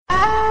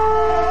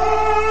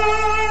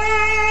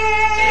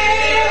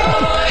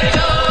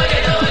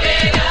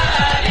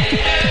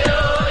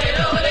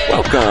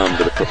Welcome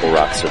to the Purple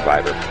Rock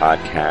Survivor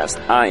podcast.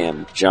 I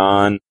am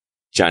John,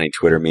 Johnny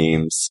Twitter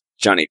memes,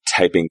 Johnny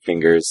typing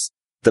fingers,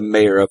 the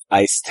mayor of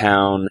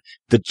Icetown,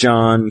 the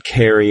John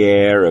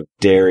Carriere of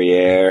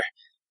Derriere.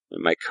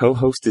 And my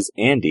co-host is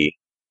Andy.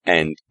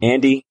 And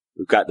Andy,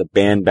 we've got the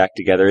band back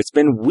together. It's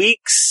been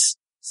weeks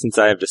since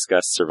I have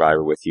discussed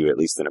Survivor with you, at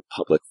least in a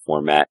public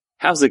format.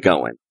 How's it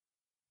going?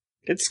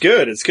 It's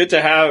good. It's good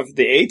to have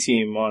the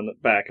A-team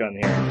back on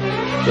here.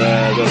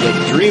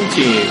 The dream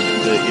team.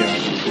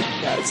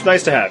 It's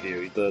nice to have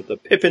you. The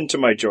Pippin to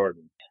my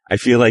Jordan. I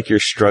feel like you're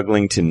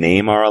struggling to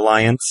name our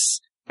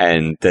alliance,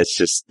 and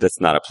that's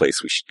not a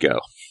place we should go.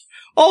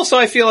 Also,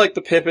 I feel like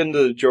the Pippin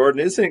to the Jordan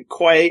isn't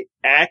quite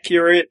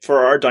accurate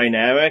for our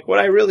dynamic. What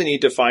I really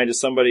need to find is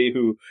somebody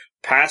who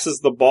passes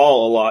the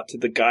ball a lot to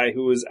the guy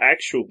who is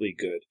actually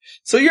good.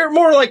 So you're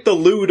more like the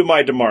Lou to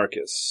my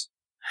DeMarcus.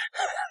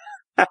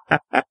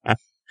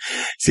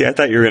 See, I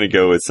thought you were going to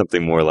go with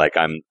something more like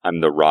I'm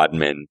the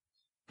Rodman,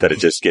 that it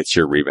just gets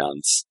your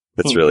rebounds.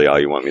 That's really all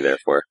you want me there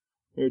for.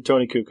 You're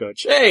Tony Kukoc.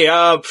 Hey,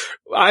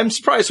 I'm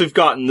surprised we've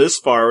gotten this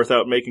far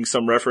without making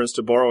some reference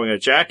to borrowing a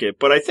jacket,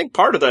 but I think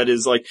part of that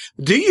is like,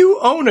 do you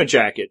own a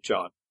jacket,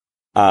 John?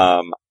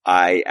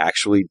 I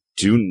actually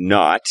do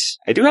not.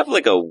 I do have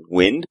like a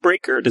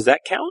windbreaker. Does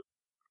that count?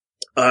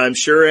 I'm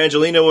sure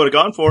Angelina would have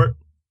gone for it.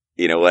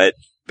 You know what?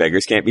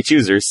 Beggars can't be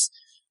choosers.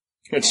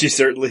 And she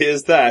certainly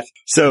is that.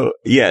 So,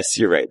 yes,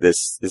 you're right.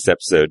 This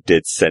episode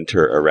did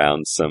center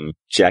around some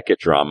jacket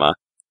drama,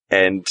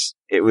 and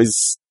it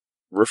was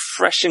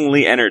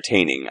refreshingly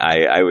entertaining.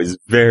 I was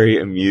very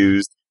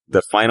amused.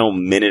 The final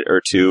minute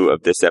or two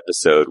of this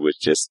episode was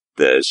just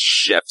the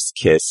chef's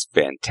kiss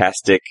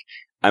fantastic.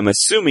 I'm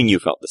assuming you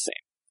felt the same.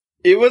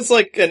 It was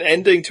like an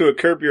ending to a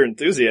Curb Your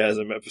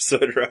Enthusiasm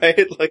episode,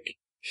 right? Like,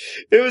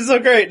 it was so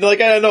great. Like,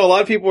 I know a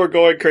lot of people were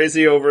going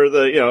crazy over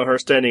her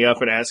standing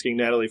up and asking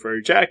Natalie for her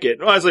jacket.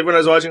 And honestly, when I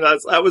was watching that,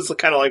 I was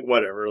kind of like,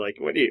 whatever,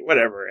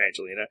 whatever,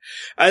 Angelina.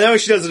 And then when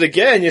she does it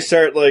again, you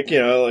start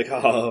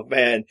oh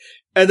man.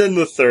 And then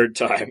the third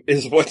time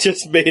is what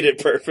just made it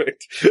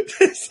perfect.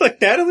 It's like,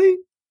 Natalie?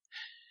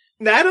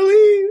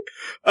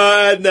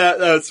 And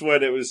that's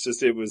when it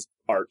was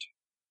art.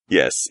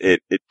 Yes,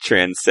 it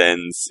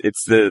transcends.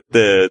 It's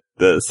the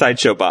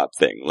Sideshow Bob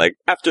thing. Like,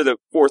 after the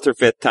fourth or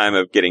fifth time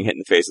of getting hit in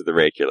the face with the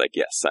rake, you're like,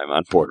 yes, I'm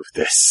on board with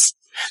this.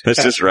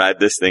 Let's just ride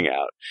this thing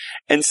out.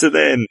 And so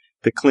then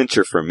the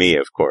clincher for me,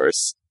 of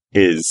course,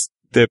 is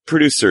the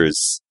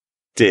producers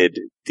did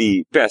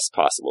the best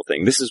possible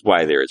thing. This is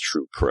why they're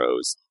true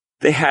pros.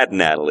 They had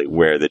Natalie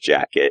wear the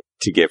jacket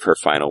to give her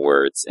final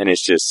words, and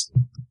it's just,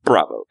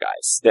 bravo,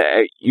 guys.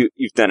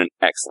 You've done an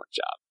excellent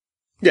job.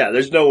 Yeah,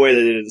 there's no way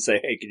that they didn't say,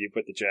 hey, can you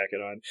put the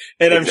jacket on?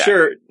 And I'm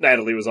sure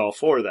Natalie was all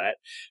for that.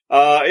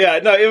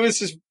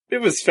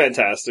 It was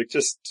fantastic.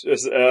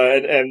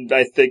 And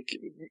I think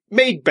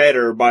made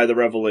better by the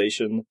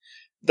revelation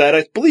that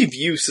I believe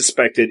you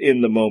suspected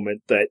in the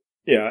moment that,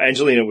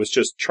 Angelina was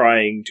just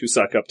trying to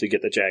suck up to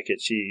get the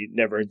jacket. She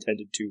never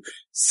intended to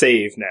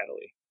save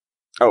Natalie.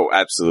 Oh,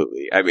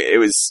 absolutely. I mean, it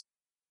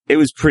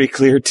was pretty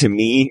clear to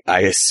me.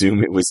 I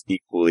assume it was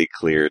equally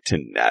clear to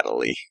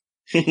Natalie.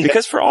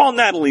 Because for all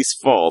Natalie's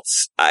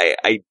faults,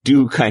 I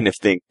do kind of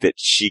think that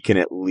she can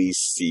at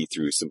least see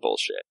through some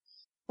bullshit.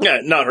 Yeah,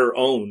 not her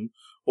own,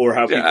 or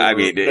how people are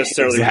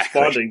necessarily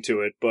responding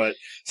to it, but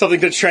something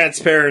that's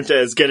transparent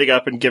as getting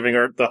up and giving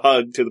her the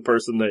hug to the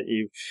person that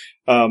you've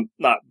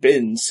not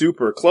been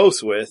super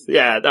close with.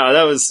 Yeah,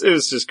 no, it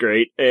was just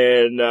great,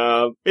 and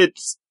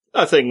it's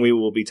a thing we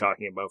will be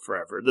talking about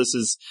forever. This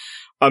is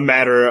a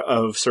matter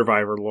of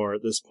Survivor lore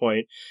at this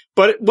point.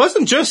 But it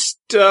wasn't just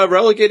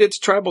relegated to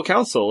Tribal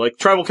Council. Like,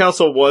 Tribal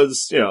Council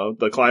was,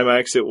 the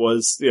climax. It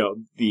was,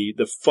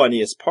 the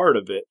funniest part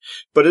of it.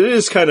 But it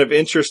is kind of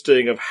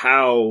interesting of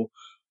how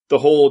the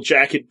whole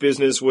jacket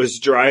business was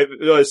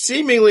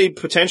seemingly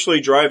potentially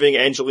driving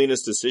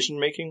Angelina's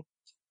decision-making.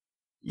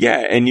 Yeah,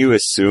 and you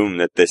assume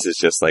that this is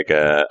just like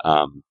a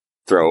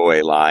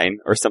throwaway line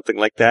or something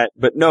like that.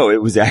 But no,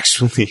 it was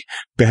actually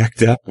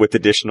backed up with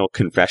additional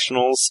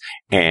confessionals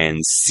and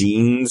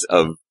scenes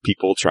of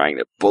people trying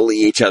to bully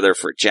each other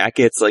for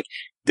jackets. Like,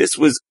 this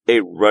was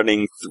a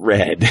running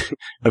thread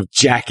of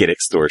jacket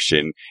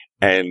extortion,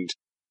 and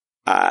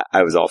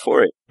I was all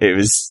for it. It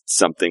was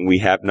something we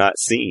have not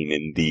seen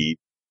in the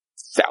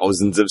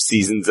thousands of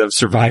seasons of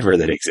Survivor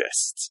that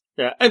exists.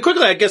 Yeah, and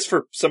quickly, I guess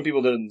for some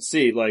people that didn't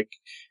see, like,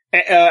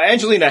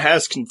 Angelina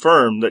has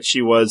confirmed that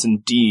she was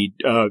indeed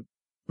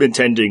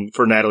intending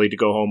for Natalie to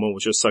go home and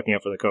was just sucking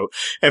up for the coat.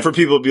 And for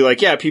people to be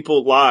like, yeah,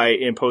 people lie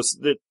and post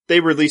that they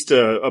released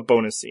a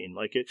bonus scene.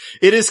 Like,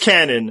 it is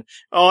canon.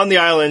 On the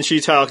island, she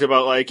talked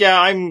about like, yeah,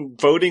 I'm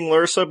voting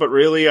Lursa, but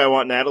really I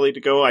want Natalie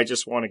to go. I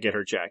just want to get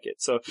her jacket.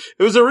 So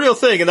it was a real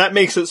thing, and that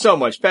makes it so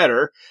much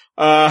better.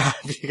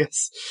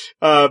 Because,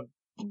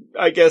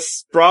 I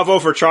guess bravo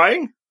for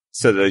trying.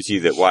 So those of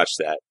you that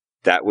watched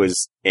that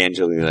was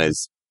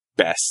Angelina's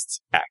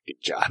best acting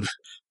job.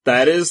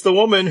 that is the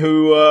woman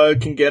who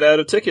can get out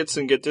of tickets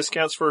and get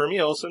discounts for her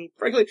meals. And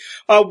frankly,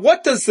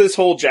 what does this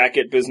whole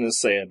jacket business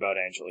say about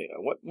Angelina?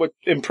 What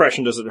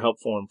impression does it help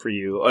form for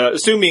you?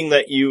 Assuming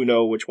that you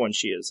know which one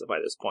she is by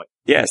this point.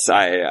 Yes,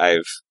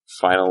 I've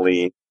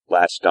finally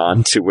latched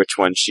on to which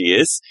one she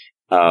is.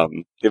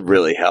 It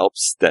really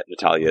helps that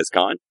Natalya is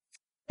gone.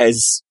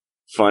 As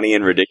funny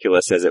and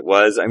ridiculous as it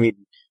was, I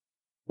mean,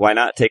 why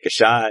not take a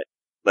shot?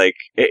 Like,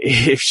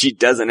 if she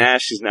doesn't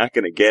ask, she's not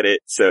going to get it.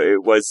 So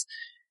it was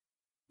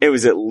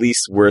at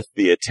least worth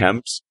the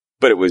attempt,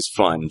 but it was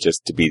fun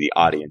just to be the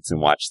audience and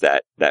watch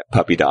that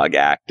puppy dog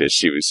act as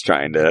she was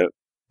trying to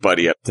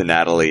buddy up to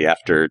Natalie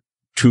after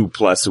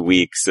 2+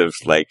 weeks of,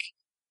 like,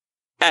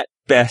 at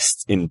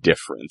best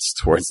indifference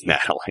towards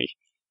Natalie.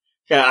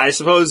 Yeah, I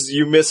suppose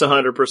you miss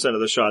 100%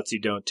 of the shots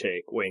you don't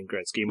take, Wayne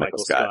Gretzky, Michael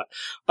Scott.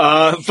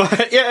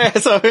 But yeah,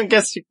 so I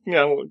guess,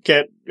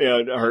 can't,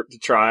 hurt to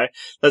try.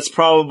 That's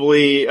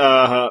probably,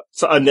 a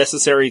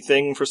necessary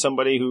thing for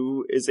somebody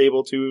who is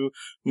able to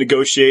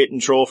negotiate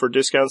and troll for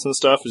discounts and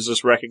stuff, is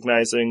just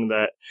recognizing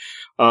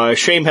that,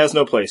 shame has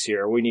no place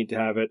here. We need to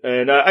have it.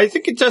 And I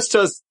think it just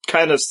does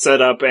kind of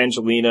set up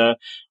Angelina,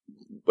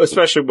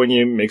 especially when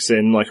you mix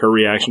in, like, her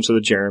reaction to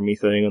the Jeremy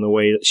thing and the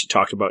way that she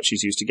talked about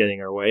she's used to getting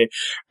her way,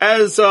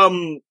 as,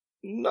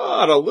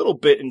 not a little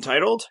bit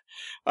entitled.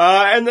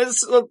 And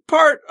this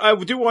part, I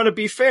do want to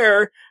be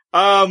fair,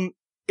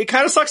 it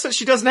kind of sucks that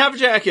she doesn't have a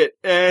jacket,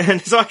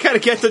 and so I kind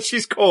of get that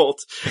she's cold.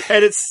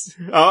 And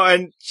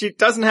and she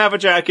doesn't have a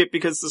jacket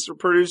because the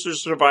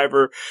producers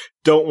Survivor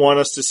don't want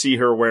us to see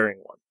her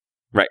wearing one.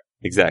 Right,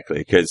 exactly,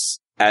 because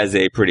as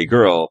a pretty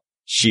girl,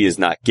 she is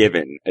not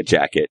given a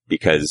jacket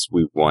because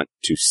we want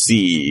to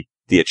see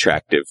the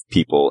attractive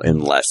people in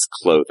less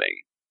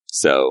clothing.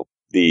 So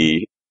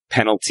the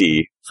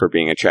penalty for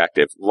being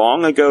attractive,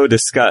 long ago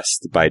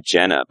discussed by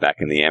Jenna back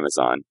in the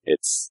Amazon,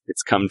 it's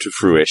come to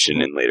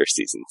fruition in later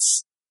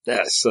seasons.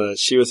 Yes,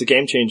 she was a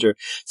game changer.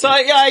 So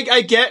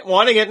I get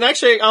wanting it, and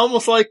actually I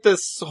almost like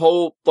this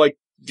whole, like,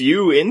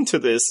 view into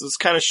this. This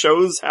kind of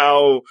shows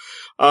how,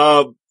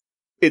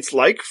 it's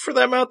like for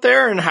them out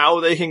there and how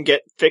they can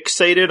get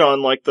fixated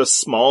on, like, the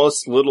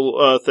smallest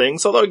little,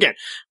 things. Although again,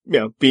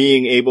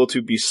 being able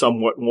to be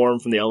somewhat warm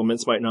from the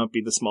elements might not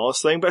be the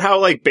smallest thing, but how,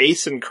 like,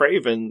 base and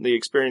craven the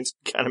experience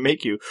can kind of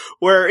make you.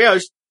 Where,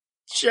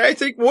 she, I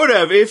think, would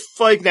have, if,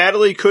 like,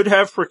 Natalie could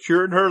have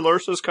procured her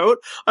Lursa's coat,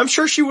 I'm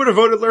sure she would have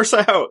voted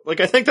Lursa out.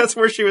 Like, I think that's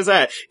where she was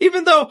at.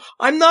 Even though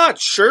I'm not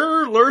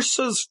sure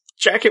Lursa's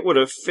jacket would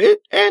have fit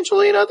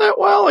Angelina that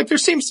well. Like, there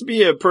seems to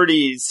be a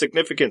pretty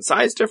significant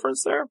size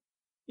difference there.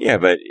 Yeah,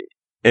 but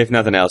if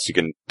nothing else, you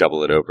can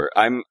double it over.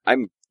 I'm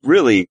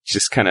really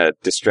just kind of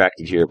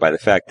distracted here by the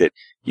fact that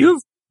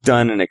you've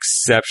done an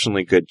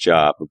exceptionally good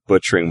job of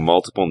butchering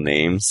multiple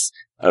names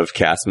of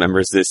cast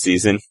members this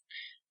season.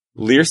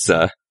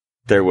 Lyrsa,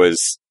 there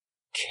was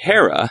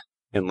Kara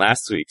in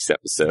last week's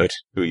episode,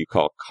 who you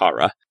call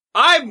Kara.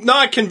 I'm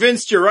not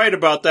convinced you're right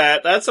about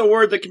that. That's a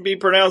word that can be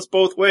pronounced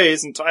both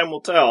ways, and time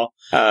will tell.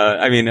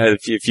 I mean,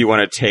 if you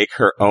want to take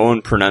her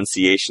own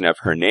pronunciation of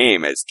her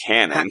name as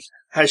canon.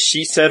 Has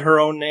she said her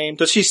own name?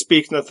 Does she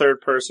speak in the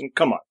third person?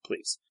 Come on,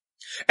 please.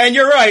 And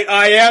you're right,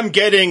 I am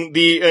getting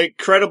the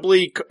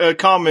incredibly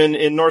common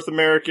in North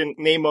American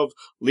name of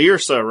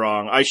Lyrsa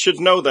wrong. I should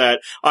know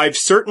that. I've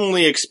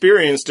certainly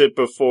experienced it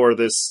before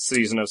this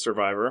season of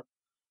Survivor.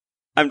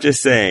 I'm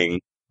just saying,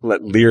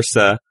 let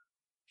Lyrsa,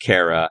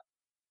 Kara,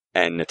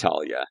 and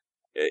Natalya.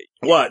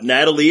 What,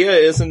 Natalia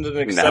isn't an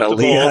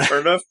acceptable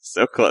alternative?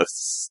 So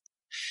close.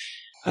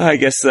 I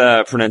guess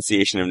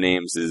pronunciation of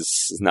names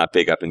is not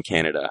big up in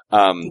Canada.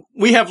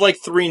 We have like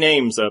 3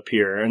 names up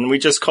here, and we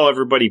just call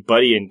everybody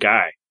Buddy and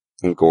Guy.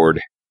 And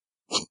Gord.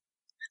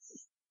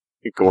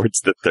 Gord's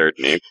the third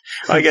name.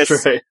 Well, I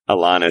guess right.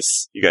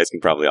 Alanis. You guys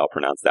can probably all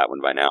pronounce that one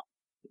by now.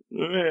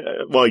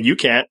 Well, you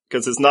can't,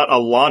 because it's not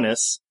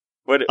Alanis.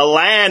 What?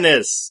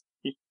 Alanis.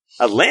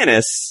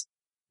 Alanis?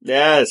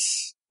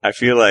 Yes. I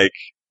feel like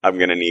I'm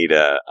gonna need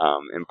a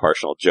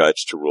impartial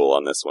judge to rule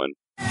on this one.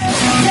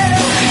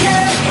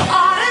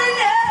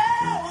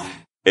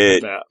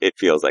 It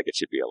feels like it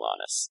should be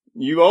Alanis.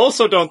 You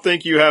also don't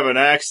think you have an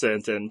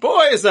accent, and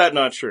boy, is that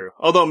not true.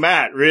 Although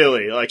Matt,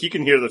 really, like, you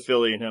can hear the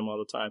Philly in him all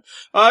the time.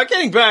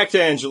 Getting back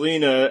to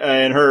Angelina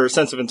and her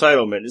sense of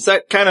entitlement, is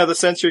that kind of the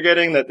sense you're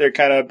getting, that they're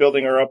kind of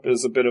building her up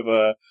as a bit of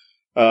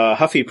a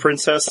huffy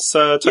princess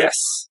type?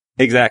 Yes,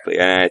 exactly.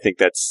 And I think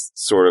that's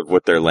sort of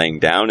what they're laying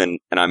down, and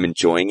I'm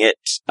enjoying it.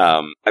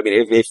 I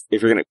mean, if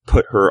you're going to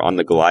put her on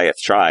the Goliath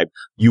tribe,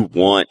 you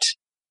want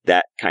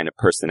that kind of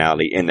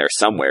personality in there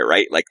somewhere,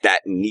 right? Like,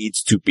 that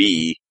needs to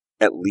be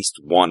at least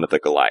one of the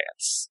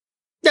Goliaths.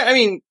 Yeah, I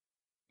mean,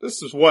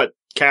 this is what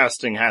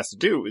casting has to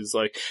do, is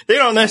like, they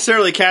don't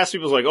necessarily cast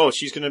people as like, oh,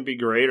 she's gonna be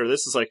great, or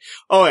this is like,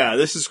 oh yeah,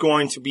 this is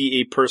going to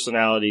be a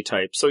personality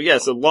type. So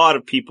yes, a lot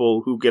of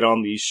people who get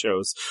on these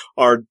shows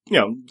are,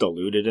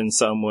 deluded in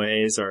some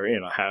ways, or,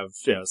 have,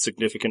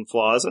 significant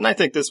flaws. And I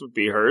think this would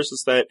be hers,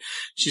 is that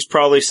she's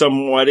probably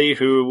somebody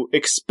who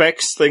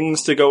expects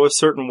things to go a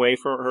certain way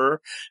for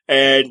her.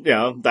 And,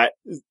 that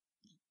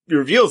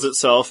reveals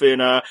itself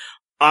in,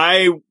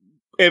 I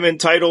am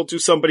entitled to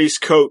somebody's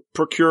coat.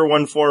 Procure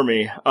one for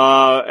me.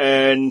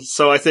 And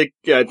so I think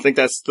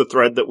that's the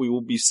thread that we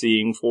will be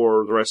seeing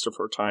for the rest of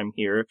her time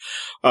here.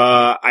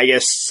 I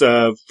guess,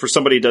 for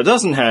somebody that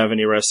doesn't have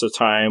any rest of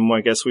time,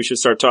 I guess we should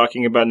start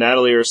talking about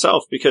Natalie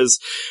herself, because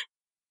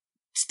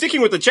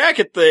sticking with the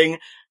jacket thing,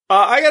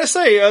 I gotta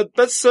say,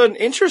 that's an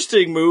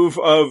interesting move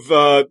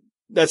of,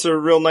 that's a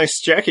real nice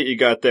jacket you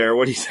got there.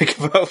 What do you think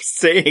about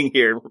staying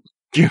here?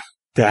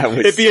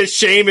 It'd be a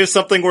shame if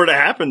something were to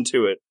happen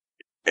to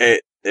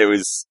it. It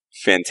was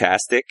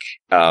fantastic.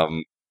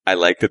 I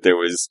like that there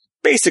was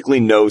basically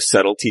no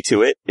subtlety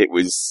to it. It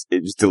was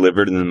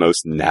delivered in the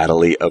most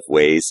Natalie of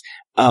ways.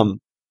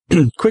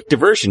 Quick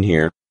diversion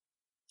here.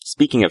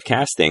 Speaking of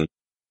casting,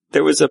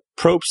 there was a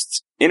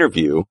Probst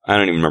interview. I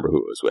don't even remember who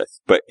it was with,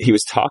 but he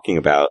was talking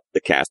about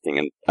the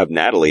casting of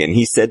Natalie, and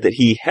he said that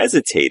he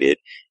hesitated,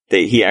 that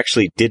he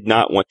actually did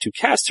not want to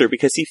cast her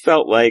because he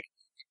felt like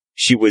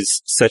she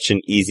was such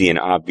an easy and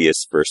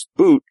obvious first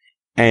boot,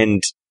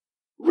 and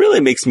really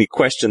makes me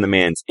question the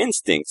man's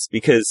instincts,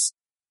 because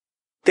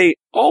they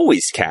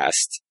always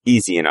cast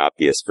easy and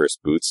obvious first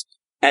boots.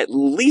 At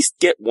least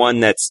get one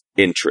that's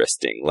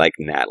interesting, like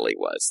Natalie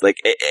was. Like,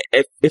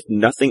 if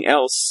nothing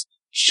else,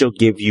 she'll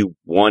give you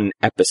one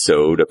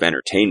episode of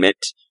entertainment.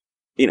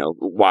 You know,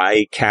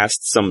 why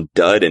cast some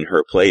dud in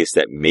her place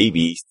that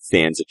maybe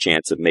stands a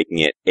chance of making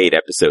it 8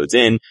 episodes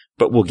in,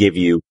 but will give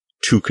you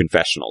 2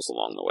 confessionals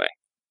along the way?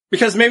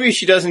 Because maybe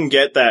she doesn't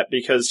get that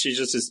because she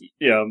just is,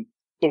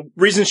 the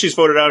reason she's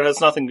voted out has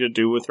nothing to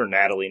do with her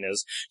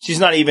Natalie-ness. She's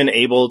not even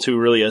able to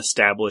really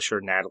establish her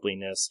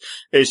Natalie-ness.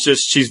 It's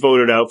just she's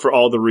voted out for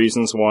all the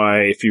reasons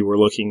why, if you were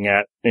looking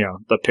at,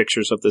 the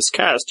pictures of this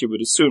cast, you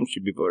would assume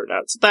she'd be voted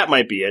out. So that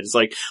might be it. It's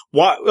like,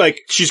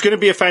 she's going to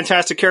be a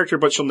fantastic character,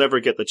 but she'll never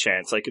get the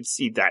chance. I could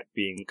see that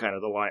being kind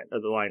of the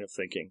line of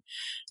thinking.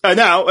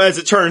 Now, as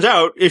it turns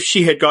out, if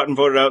she had gotten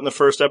voted out in the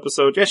first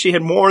episode, yeah, she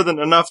had more than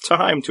enough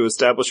time to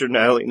establish her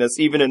Natalie-ness,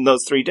 even in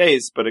those 3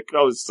 days, but it could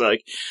always,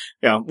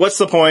 what's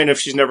the point if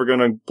she's never going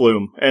to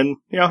bloom? And,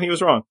 he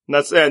was wrong.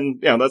 That's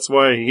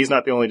why he's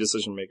not the only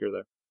decision maker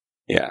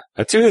there.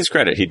 Yeah. To his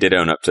credit, he did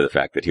own up to the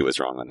fact that he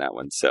was wrong on that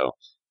one. So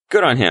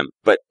good on him.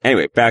 But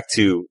anyway, back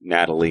to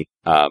Natalie.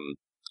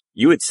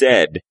 You had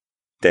said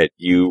that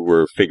you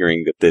were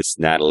figuring that this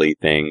Natalie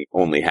thing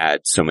only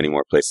had so many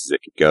more places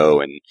it could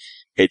go, and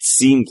it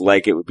seemed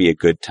like it would be a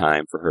good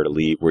time for her to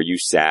leave. Were you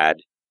sad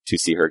to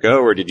see her go,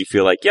 or did you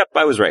feel like, yep,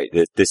 I was right,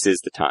 this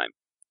is the time?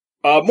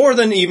 More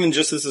than even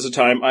just this is a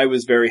time, I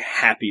was very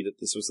happy that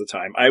this was the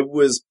time. I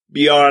was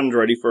beyond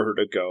ready for her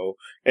to go.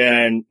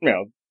 And,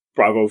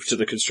 bravo to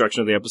the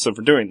construction of the episode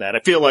for doing that. I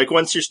feel like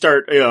once you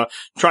start,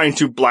 trying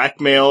to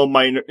blackmail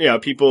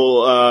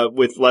people,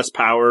 with less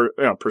power,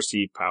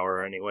 perceived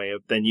power anyway,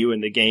 than you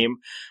in the game,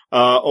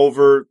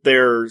 over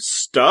their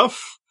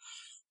stuff,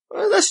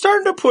 that's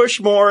starting to push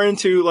more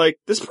into,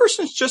 this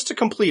person's just a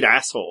complete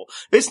asshole.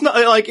 It's not,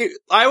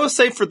 I will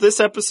say for this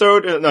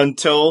episode,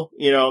 until,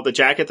 the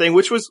jacket thing,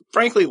 which was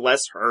frankly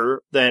less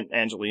her than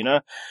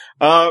Angelina,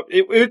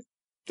 it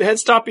had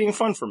stopped being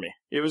fun for me.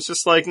 It was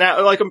just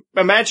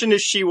imagine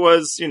if she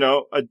was,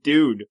 a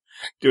dude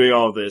doing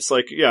all of this.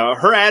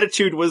 Her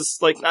attitude was,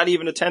 not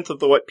even a tenth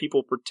of what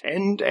people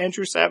pretend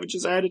Andrew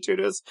Savage's attitude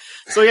is.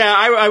 So yeah,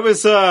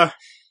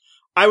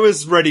 I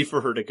was ready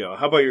for her to go.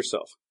 How about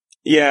yourself?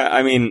 Yeah,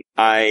 I mean,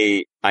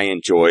 I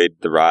enjoyed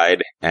the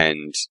ride,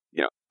 and,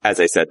 as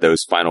I said,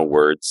 those final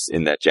words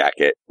in that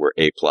jacket were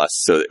A+.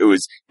 So it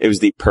was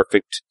the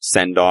perfect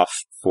send-off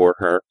for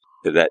her.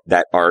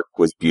 That arc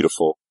was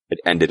beautiful. It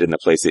ended in the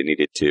place it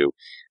needed to.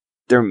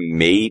 There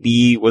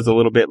maybe was a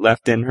little bit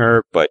left in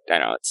her, but I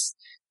know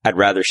I'd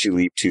rather she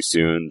leave too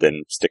soon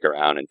than stick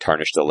around and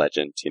tarnish the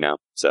legend,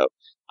 So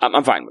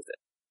I'm fine with it.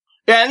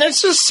 Yeah, and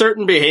it's just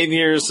certain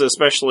behaviors,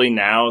 especially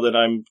now that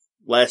I'm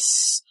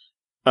less,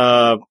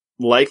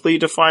 likely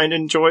to find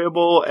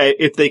enjoyable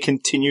if they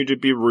continue to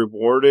be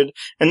rewarded.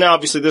 And now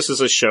obviously this is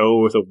a show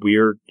with a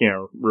weird,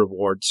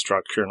 reward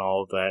structure and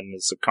all of that, and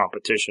it's a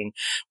competition.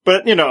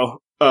 But,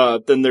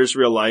 then there's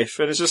real life.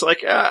 And it's just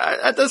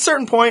at a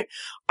certain point,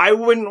 I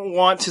wouldn't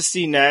want to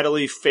see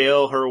Natalie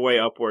fail her way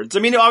upwards. I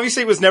mean,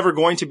 obviously it was never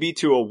going to be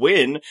to a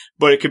win,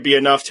 but it could be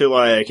enough to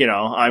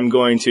I'm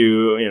going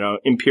to,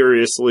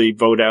 imperiously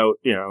vote out,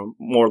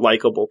 more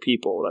likable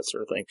people, that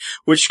sort of thing,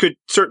 which could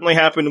certainly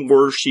happen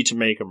were she to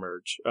make a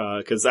merge.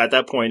 Cause at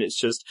that point, it's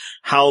just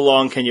how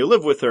long can you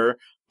live with her?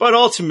 But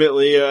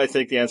ultimately, I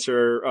think the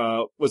answer,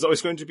 was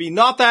always going to be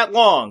not that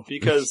long,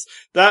 because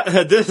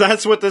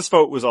that's what this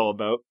vote was all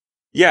about.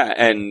 Yeah,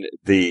 and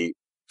the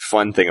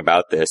fun thing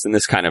about this, and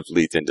this kind of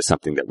leads into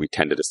something that we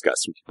tend to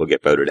discuss when people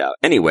get voted out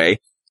anyway,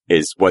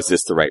 was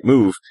this the right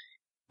move?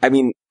 I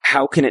mean,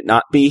 how can it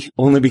not be?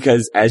 Only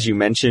because, as you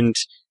mentioned,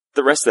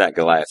 the rest of that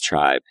Goliath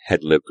tribe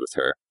had lived with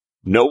her.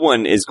 No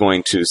one is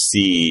going to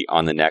see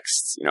on the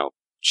next,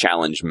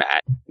 challenge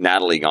mat,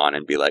 Natalie gone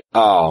and be like,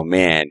 oh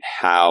man,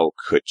 how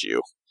could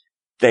you?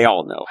 They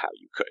all know how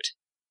you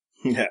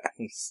could.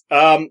 Yes.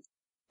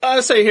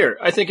 I'll say here,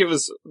 I think it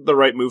was the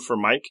right move for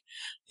Mike.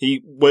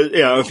 He was,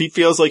 if he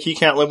feels like he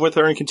can't live with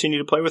her and continue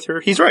to play with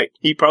her, he's right.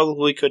 He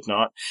probably could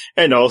not.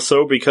 And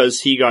also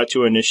because he got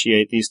to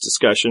initiate these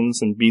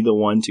discussions and be the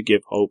one to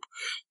give hope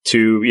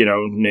to,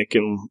 Nick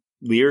and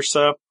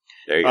Lyrsa.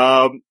 There you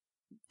go.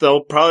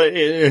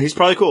 He's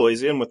probably cool.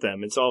 He's in with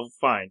them. It's all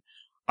fine.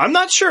 I'm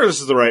not sure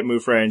this is the right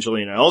move for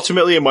Angelina.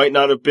 Ultimately, it might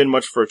not have been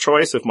much for a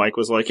choice if Mike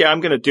was like, yeah,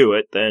 I'm going to do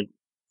it. Then,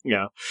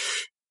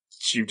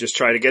 you just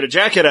try to get a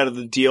jacket out of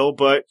the deal.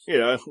 But,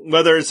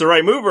 whether it's the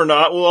right move or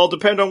not will all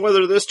depend on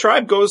whether this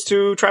tribe goes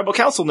to tribal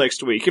council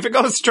next week. If it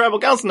goes to tribal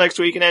council next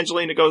week and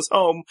Angelina goes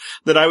home,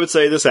 then I would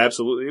say this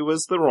absolutely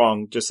was the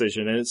wrong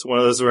decision. And it's one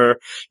of those where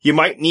you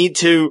might need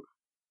to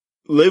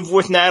live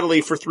with Natalie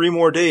for 3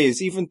 more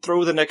days, even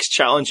throw the next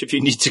challenge if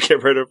you need to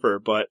get rid of her.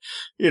 But,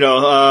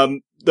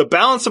 the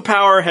balance of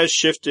power has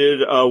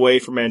shifted away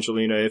from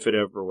Angelina if it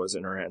ever was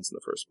in her hands in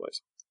the first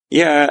place.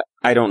 Yeah,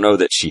 I don't know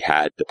that she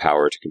had the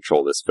power to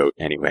control this vote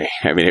anyway.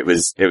 I mean, it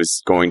was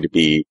going to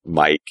be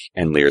Mike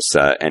and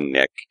Lyrsa and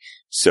Nick.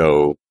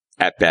 So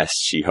at best,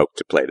 she hoped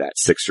to play that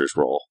Sixers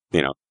role,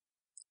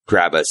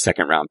 grab a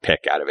 2nd round pick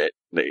out of it.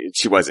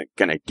 She wasn't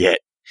going to get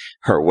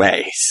her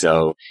way.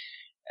 So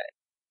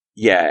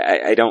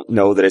yeah, I don't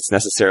know that it's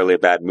necessarily a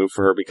bad move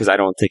for her because I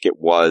don't think it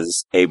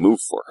was a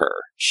move for her.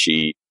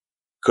 She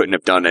couldn't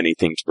have done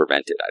anything to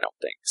prevent it, I don't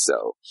think.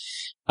 So,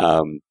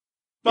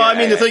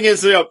 the thing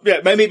is,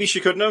 maybe she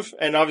couldn't have,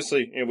 and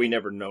obviously, we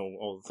never know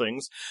all the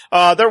things.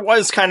 There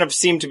was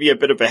seemed to be a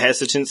bit of a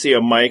hesitancy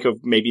of Mike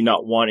of maybe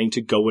not wanting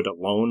to go it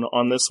alone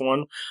on this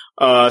one.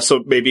 So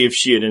maybe if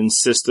she had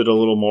insisted a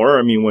little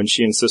more, when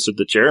she insisted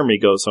that Jeremy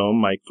goes home,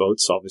 Mike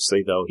votes,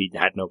 obviously, though he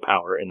had no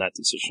power in that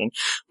decision.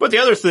 But the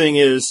other thing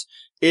is,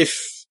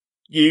 if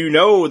you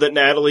know that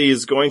Natalie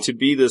is going to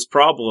be this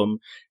problem,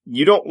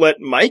 you don't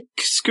let Mike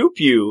scoop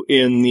you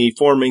in the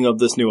forming of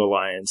this new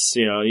alliance.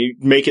 You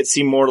make it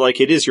seem more like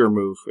it is your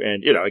move.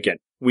 And, again,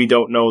 we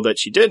don't know that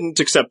she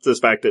didn't, except the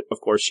fact that, of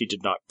course, she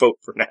did not vote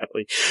for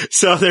Natalie.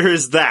 So there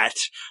is that.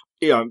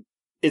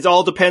 It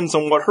all depends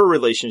on what her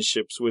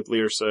relationships with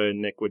Lyrsa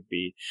and Nick would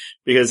be.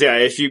 Because,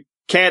 if you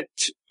can't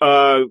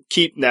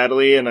keep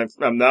Natalie, and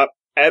I'm not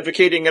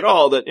advocating at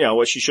all that,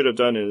 what she should have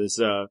done is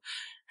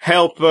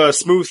help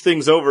smooth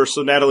things over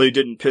so Natalie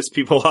didn't piss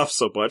people off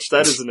so much.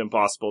 That is an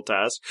impossible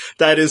task.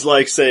 That is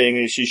like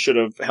saying she should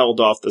have held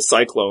off the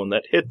cyclone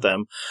that hit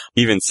them.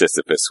 Even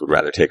Sisyphus would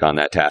rather take on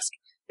that task.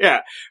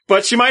 Yeah,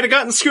 but she might have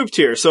gotten scooped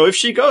here. So if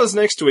she goes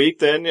next week,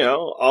 then,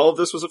 all of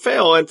this was a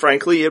fail. And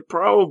frankly, it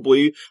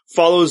probably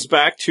follows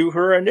back to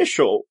her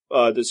initial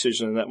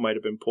decision that might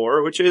have been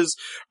poor, which is,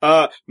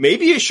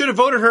 maybe you should have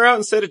voted her out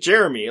instead of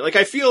Jeremy. Like,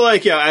 I feel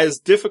like, as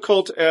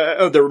difficult,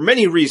 there were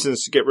many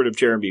reasons to get rid of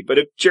Jeremy, but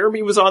if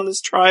Jeremy was on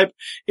this tribe,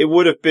 it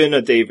would have been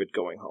a David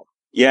going home.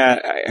 Yeah,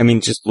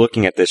 just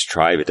looking at this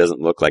tribe, it doesn't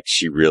look like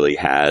she really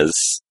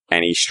has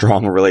any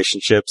strong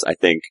relationships. I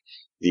think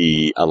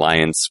the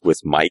alliance with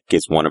Mike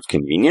is one of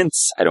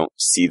convenience. I don't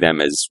see them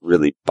as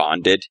really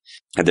bonded.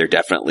 And there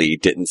definitely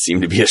didn't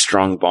seem to be a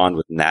strong bond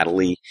with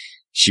Natalie.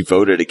 She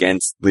voted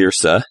against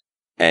Lyrsa,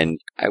 and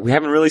we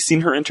haven't really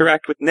seen her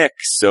interact with Nick.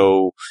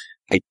 So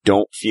I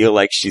don't feel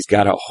like she's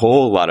got a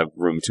whole lot of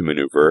room to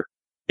maneuver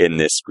in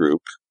this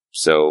group.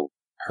 So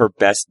her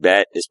best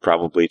bet is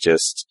probably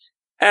just,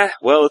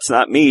 it's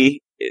not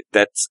me.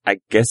 That's, I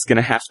guess, going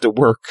to have to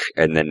work.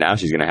 And then now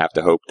she's going to have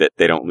to hope that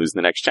they don't lose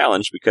the next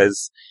challenge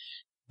because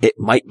it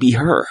might be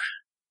her.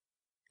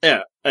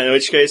 Yeah, in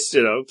which case,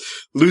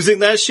 losing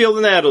that shield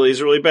to Natalie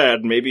is really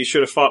bad. Maybe you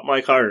should have fought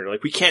Mike harder.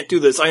 Like, we can't do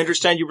this. I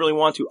understand you really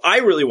want to. I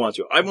really want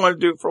to. I want to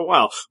do it for a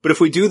while. But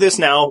if we do this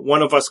now,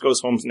 one of us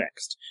goes home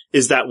next.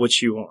 Is that what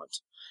you want?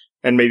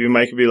 And maybe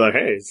Mike could be like,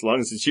 hey, as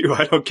long as it's you,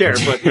 I don't care.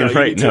 But,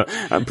 right, no,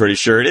 I'm pretty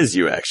sure it is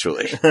you,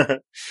 actually.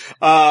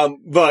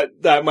 But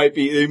that might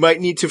be, you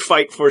might need to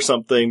fight for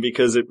something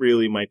because it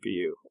really might be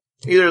you.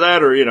 Either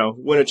that or,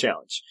 win a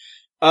challenge.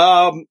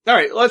 All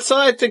right,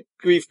 I think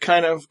we've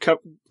kind of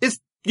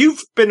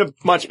you've been a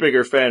much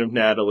bigger fan of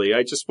Natalie.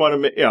 I just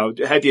want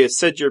to, have you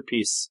said your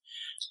piece,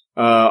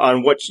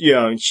 on what,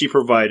 she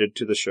provided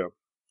to the show.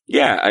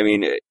 Yeah,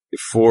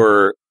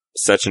 for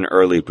such an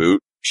early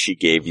boot, she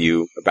gave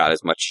you about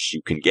as much as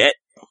you can get.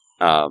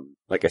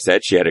 Like I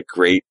said, she had a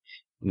great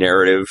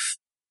narrative,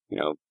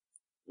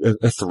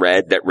 a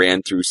thread that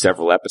ran through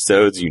several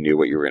episodes. You knew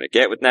what you were going to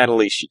get with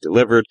Natalie. She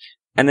delivered,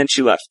 and then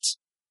she left.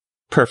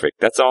 Perfect.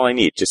 That's all I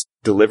need. Just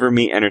deliver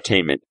me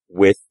entertainment.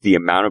 With the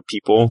amount of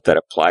people that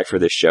apply for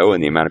this show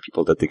and the amount of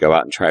people that they go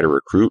out and try to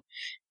recruit,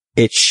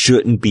 it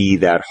shouldn't be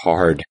that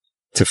hard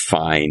to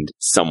find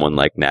someone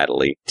like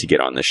Natalie to get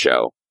on the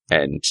show.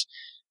 And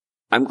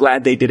I'm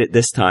glad they did it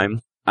this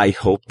time. I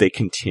hope they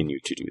continue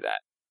to do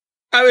that.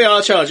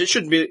 I'll challenge. It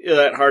shouldn't be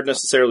that hard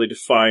necessarily to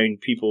find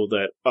people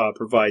that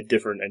provide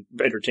different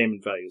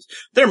entertainment values.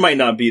 There might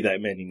not be that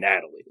many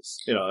Natalies.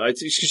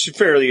 It's a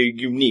fairly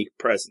unique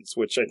presence,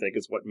 which I think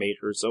is what made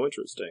her so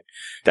interesting.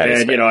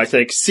 I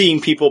think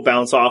seeing people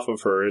bounce off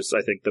of her is,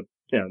 I think, the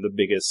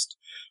biggest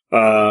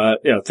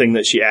thing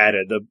that she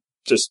added.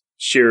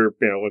 sheer,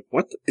 like,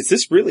 what is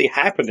this really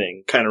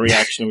happening kind of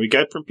reaction we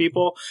get from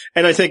people.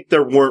 And I think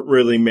there weren't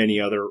really many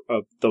other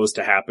of those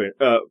to happen,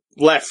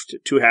 left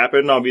to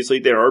happen. Obviously,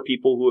 there are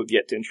people who have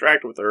yet to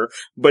interact with her,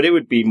 but it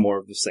would be more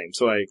of the same.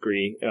 So I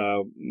agree,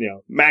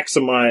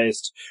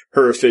 maximized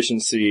her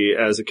efficiency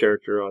as a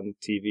character on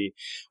TV.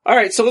 All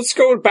right. So let's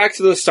go back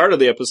to the start of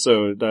the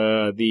episode.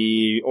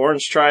 The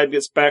Orange Tribe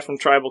gets back from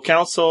Tribal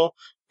Council.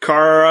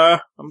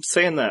 Kara, I'm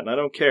saying that and I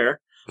don't care,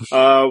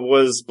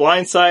 was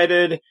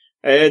blindsided.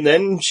 And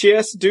then she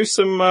has to do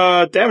some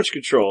damage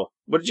control.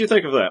 What did you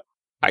think of that?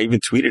 I even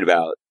tweeted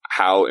about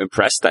how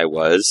impressed I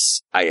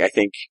was. I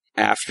think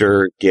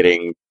after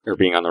getting or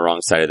being on the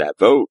wrong side of that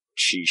vote,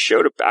 she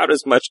showed about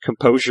as much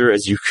composure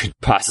as you could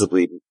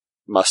possibly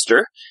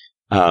muster.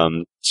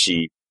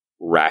 She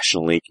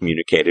rationally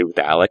communicated with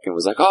Alec and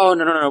was like, "Oh,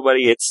 no,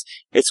 buddy,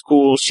 it's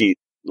cool." She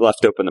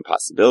left open the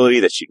possibility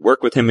that she'd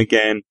work with him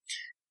again.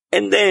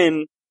 And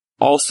then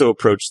also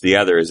approached the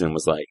others and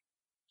was like,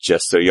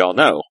 "Just so y'all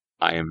know,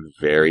 I am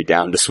very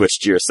down to switch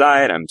to your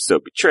side. I'm so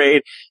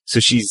betrayed." So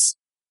she's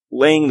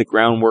laying the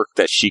groundwork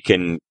that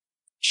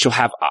she'll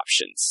have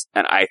options.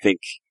 And I think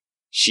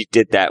she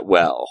did that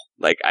well.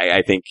 Like,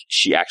 I think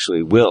she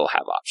actually will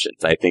have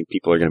options. I think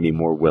people are going to be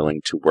more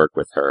willing to work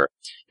with her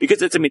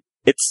because it's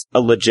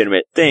a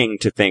legitimate thing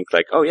to think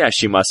like, oh yeah,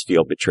 she must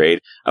feel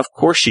betrayed. Of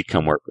course she'd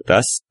come work with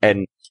us.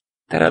 And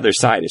that other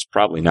side is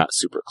probably not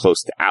super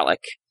close to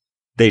Alec.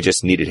 They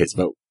just needed his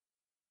vote.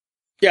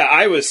 Yeah,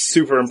 I was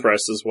super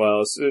impressed as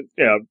well. So,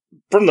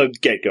 from the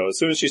get-go, as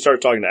soon as she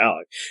started talking to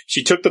Alec,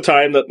 she took the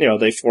time that,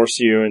 they force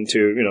you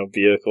into,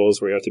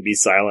 vehicles where you have to be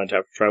silent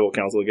after Tribal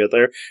Council to get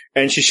there.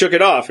 And she shook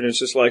it off and it's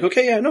just like,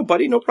 okay, yeah, no,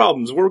 buddy, no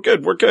problems. We're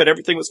good.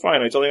 Everything was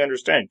fine. I totally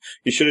understand.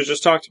 You should have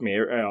just talked to me,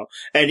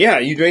 And yeah,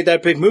 you made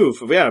that big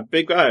move. Yeah,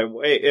 big guy.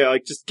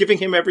 Like just giving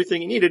him everything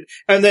he needed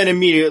and then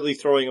immediately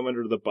throwing him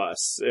under the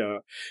bus.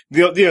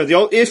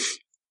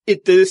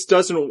 If this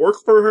doesn't work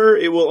for her,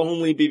 it will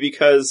only be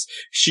because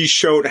she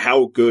showed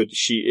how good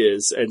she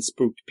is and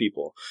spooked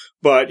people.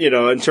 But,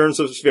 in terms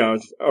of,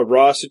 a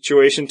raw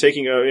situation,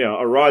 taking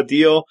a raw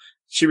deal,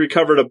 she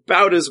recovered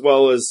about as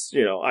well as,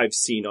 I've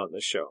seen on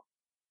the show.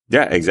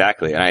 Yeah,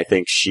 exactly. And I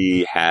think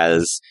she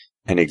has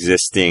an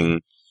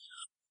existing,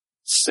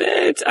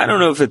 I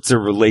don't know if it's a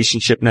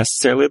relationship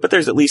necessarily, but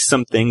there's at least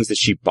some things that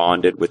she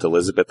bonded with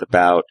Elizabeth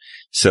about.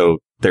 So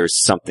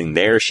there's something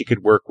there she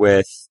could work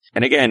with.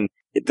 And again,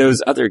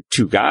 those other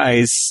two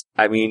guys,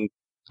 I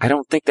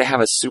don't think they have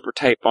a super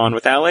tight bond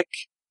with Alec.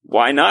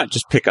 Why not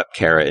just pick up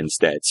Kara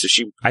instead? So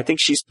I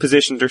think she's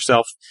positioned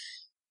herself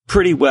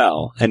pretty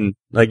well. And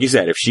like you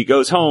said, if she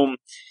goes home,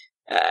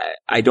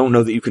 I don't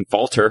know that you can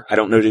fault her. I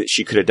don't know that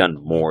she could have done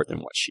more than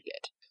what she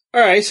did. All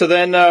right, so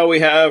then we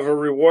have a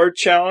reward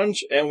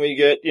challenge, and we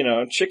get,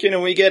 chicken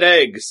and we get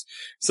eggs.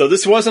 So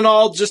this wasn't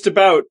all just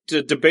about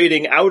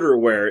debating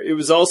outerwear. It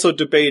was also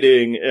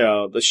debating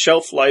the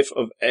shelf life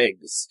of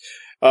eggs.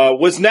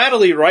 Was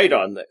Natalie right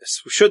on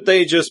this? Should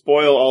they just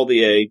boil all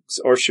the eggs,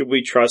 or should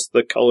we trust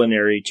the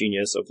culinary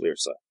genius of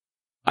Lyrsa?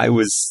 I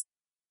was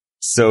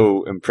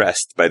so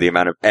impressed by the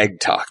amount of egg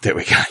talk that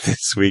we got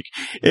this week.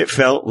 It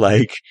felt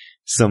like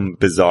some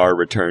bizarre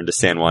return to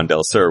San Juan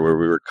del Sur where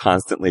we were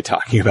constantly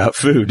talking about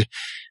food,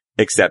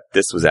 except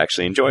this was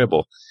actually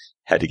enjoyable.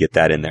 Had to get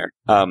that in there.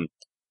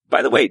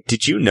 By the way,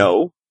 did you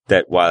know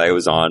that while I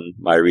was on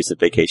my recent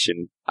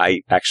vacation,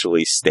 I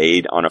actually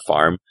stayed on a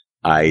farm?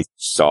 I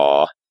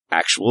saw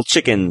actual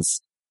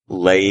chickens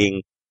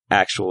laying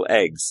actual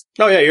eggs.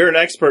 Oh yeah, you're an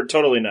expert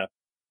totally now.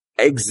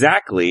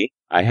 Exactly.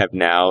 I have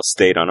now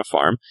stayed on a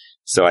farm,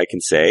 so I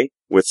can say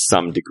with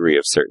some degree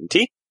of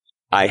certainty,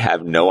 I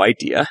have no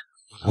idea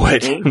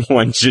what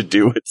one should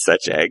do with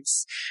such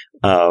eggs.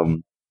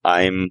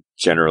 I'm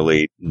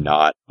generally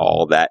not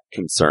all that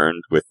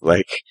concerned with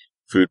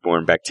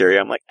foodborne bacteria.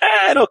 I'm like,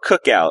 it'll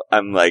cook out.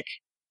 I'm like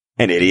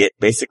an idiot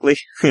basically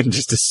and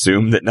just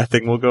assume that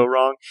nothing will go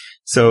wrong.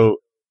 So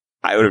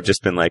I would have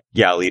just been like,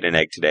 yeah, I'll eat an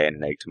egg today and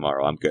an egg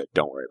tomorrow. I'm good.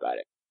 Don't worry about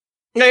it.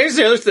 Now, here's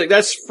the other thing.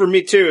 That's for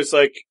me, too. It's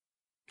like,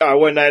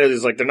 one night it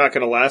is like, they're not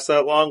going to last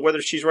that long, whether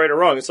she's right or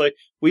wrong. It's like,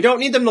 we don't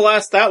need them to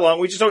last that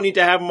long. We just don't need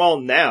to have them all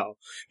now.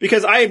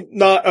 Because I'm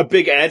not a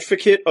big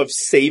advocate of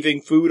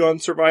saving food on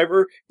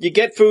Survivor. You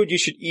get food, you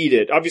should eat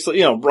it.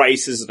 Obviously,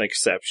 rice is an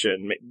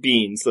exception.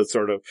 Beans, that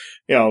sort of,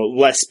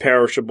 less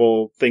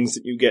perishable things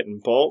that you get in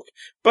bulk.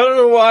 But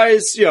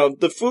otherwise,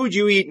 the food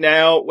you eat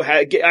now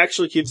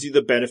actually gives you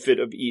the benefit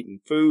of eating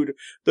food.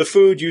 The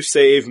food you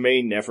save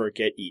may never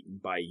get eaten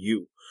by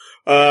you.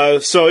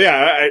 So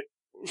yeah,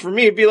 for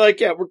me, it'd be like,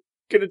 yeah, we're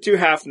gonna do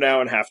half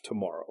now and half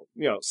tomorrow.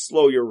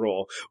 Slow your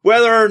roll.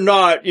 Whether or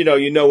not, you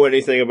know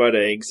anything about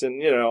eggs,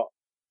 and,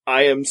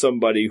 I am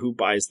somebody who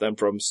buys them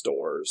from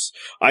stores.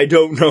 I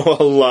don't know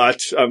a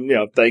lot.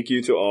 Thank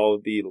you to all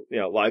of the,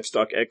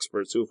 livestock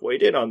experts who've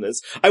weighed in on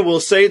this. I will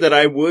say that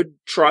I would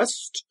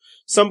trust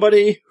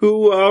somebody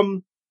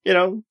who,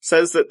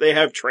 says that they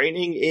have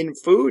training in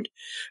food.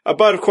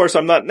 But of course,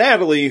 I'm not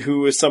Natalie,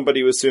 who is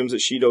somebody who assumes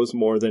that she knows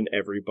more than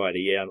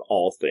everybody and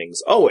all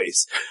things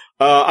always.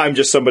 I'm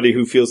just somebody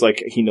who feels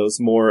like he knows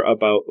more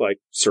about like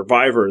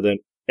Survivor than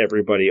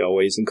everybody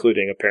always,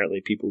 including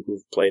apparently people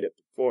who've played it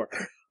before.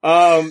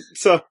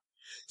 So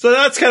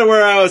that's kind of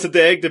where I was at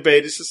the egg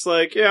debate. It's just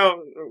like,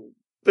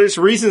 there's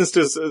reasons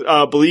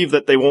to believe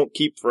that they won't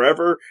keep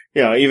forever.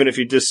 Even if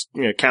you just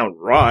count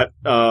rot,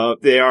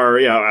 they are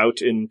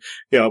out in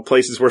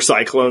places where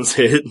cyclones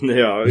hit,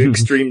 and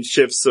extreme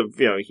shifts of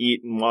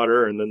heat and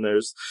water, and then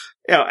there's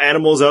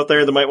animals out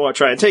there that might want to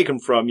try and take them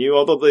from you.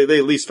 Although they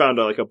at least found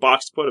a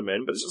box to put them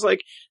in, but it's just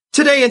like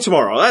today and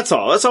tomorrow. That's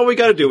all. That's all we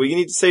got to do. We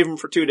need to save them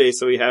for 2 days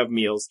so we have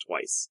meals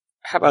twice.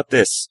 How about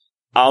this?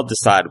 I'll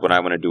decide what I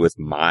want to do with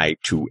my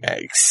 2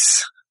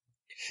 eggs.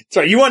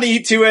 Sorry, you want to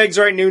eat 2 eggs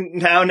right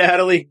now,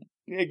 Natalie?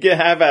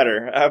 Have at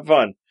her. Have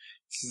fun.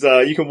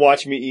 You can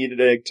watch me eat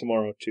an egg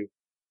tomorrow, too.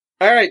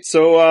 Alright,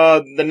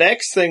 so the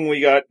next thing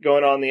we got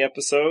going on in the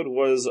episode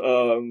was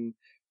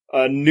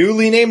a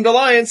newly named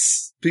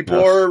alliance.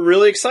 People are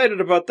really excited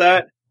about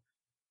that.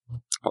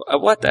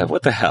 What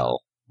the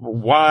hell?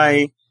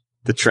 Why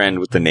the trend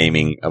with the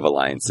naming of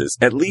alliances?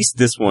 At least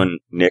this one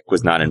Nick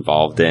was not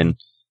involved in,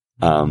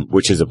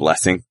 which is a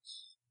blessing.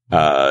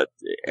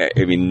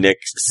 Nick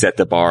set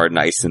the bar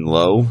nice and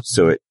low,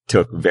 so it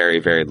took very,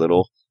 very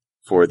little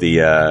for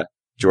the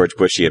George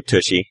Bushy of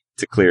Tushy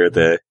to clear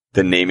the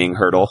naming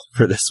hurdle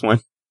for this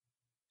one.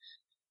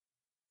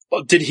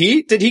 Well, did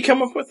he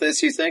come up with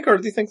this, you think, or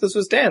do you think this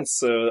was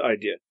Dan's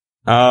idea?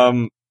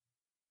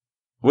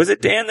 Was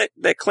it Dan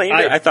that claimed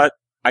it?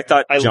 I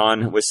thought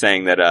John was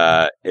saying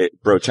that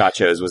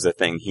brochachos was a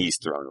thing he's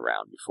thrown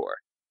around before.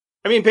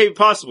 I mean, maybe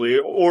possibly,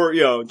 or,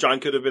 John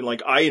could have been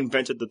like, I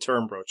invented the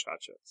term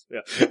brochachos.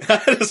 Yeah.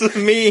 That is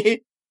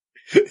me.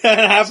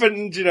 That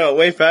happened,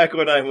 way back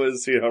when I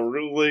was,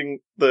 ruling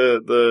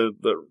the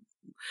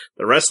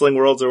wrestling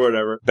worlds or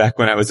whatever. Back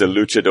when I was a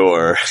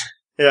luchador.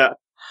 Yeah.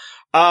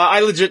 I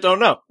legit don't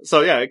know.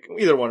 So yeah,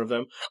 either one of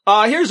them.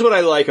 Here's what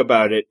I like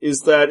about it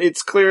is that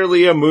it's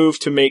clearly a move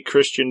to make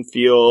Christian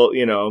feel,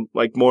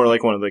 like more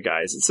like one of the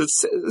guys.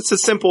 It's a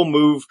simple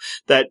move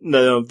that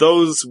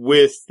those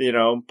with,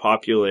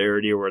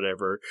 popularity or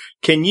whatever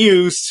can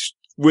use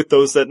with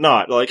those that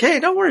not. Like, hey,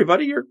 don't worry,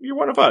 buddy, you're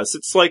one of us.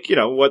 It's like,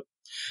 what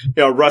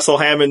Russell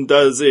Hammond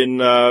does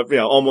in,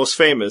 Almost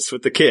Famous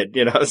with the kid,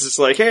 it's just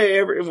like, hey,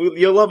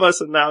 you'll love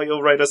us and now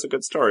you'll write us a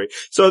good story.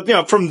 So,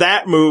 from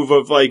that move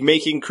of like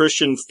making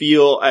Christian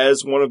feel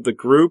as one of the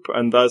group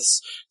and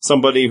thus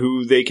somebody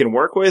who they can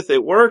work with,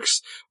 it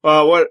works.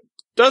 What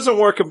doesn't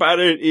work about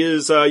it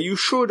is, you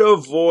should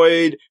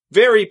avoid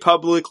very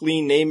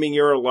publicly naming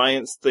your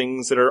alliance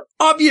things that are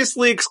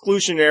obviously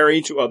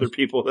exclusionary to other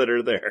people that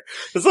are there.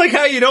 It's like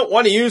how you don't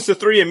want to use the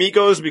Three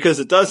Amigos because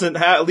it doesn't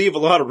leave a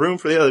lot of room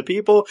for the other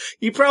people.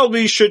 You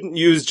probably shouldn't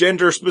use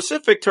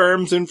gender-specific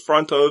terms in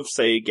front of,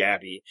 say,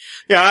 Gabby.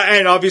 Yeah,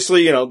 and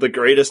obviously, the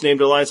greatest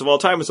named alliance of all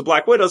time is the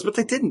Black Widows, but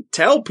they didn't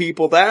tell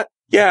people that.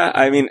 Yeah,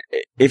 I mean,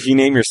 if you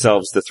name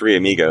yourselves the Three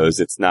Amigos,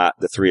 it's not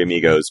the Three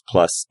Amigos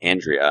plus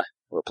Andrea.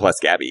 Or plus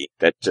Gabby.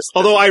 That just.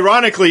 Although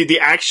ironically, the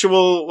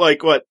actual,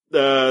 not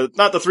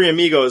the Three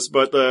Amigos,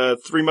 but the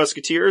Three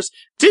Musketeers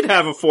did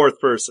have a fourth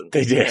person.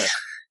 They did. Yeah.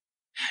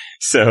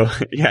 So,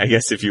 yeah, I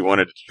guess if you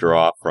wanted to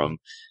draw from,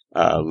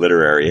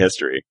 literary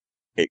history,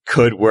 it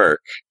could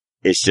work.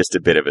 It's just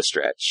a bit of a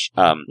stretch.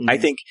 I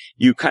think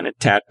you kind of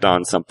tapped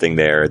on something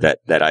there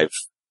that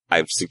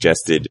I've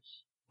suggested,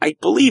 I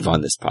believe,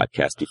 on this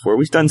podcast before.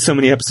 We've done so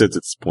many episodes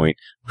at this point.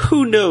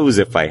 Who knows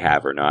if I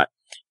have or not.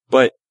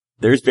 But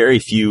there's very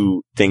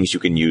few things you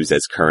can use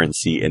as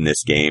currency in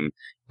this game.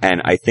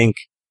 And I think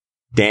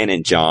Dan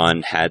and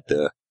John had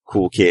the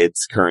cool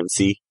kids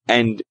currency.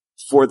 And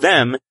for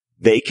them,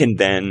 they can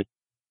then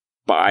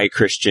buy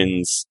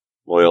Christian's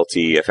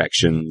loyalty,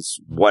 affections,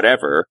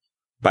 whatever,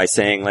 by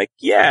saying like,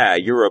 yeah,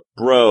 you're a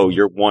bro,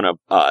 you're one of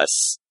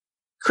us.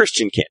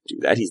 Christian can't do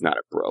that. He's not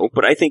a bro.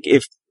 But I think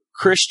if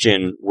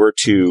Christian were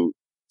to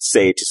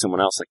say to someone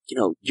else, like,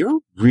 you're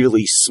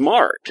really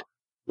smart,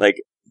 like,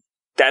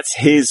 that's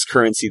his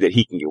currency that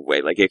he can give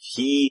away. Like, if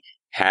he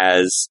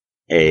has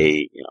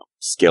a,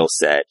 skill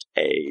set,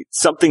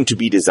 something to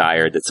be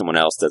desired that someone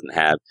else doesn't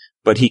have,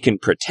 but he can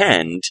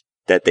pretend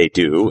that they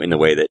do in the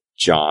way that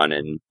John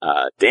and,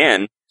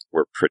 Dan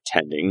were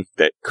pretending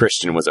that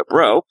Christian was a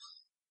bro,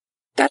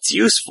 that's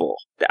useful.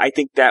 I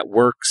think that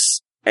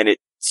works, and it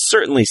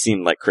certainly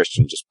seemed like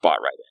Christian just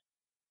bought right in.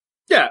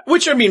 Yeah,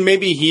 which, I mean,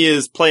 maybe he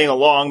is playing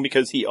along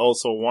because he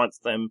also wants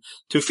them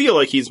to feel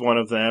like he's one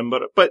of them.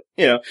 But,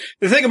 the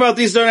thing about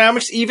these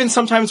dynamics, even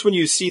sometimes when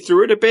you see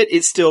through it a bit,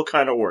 it still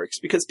kind of works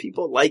because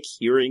people like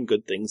hearing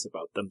good things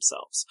about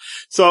themselves.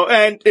 So,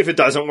 and if it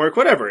doesn't work,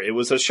 whatever, it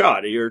was a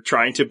shot. You're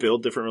trying to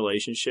build different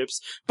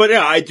relationships. But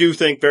yeah, I do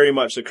think very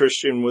much that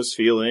Christian was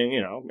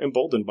feeling,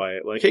 emboldened by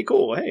it. Like, hey,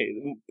 cool. Hey,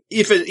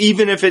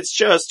 even if it's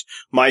just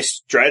my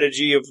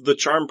strategy of the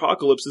charm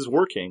apocalypse is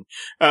working.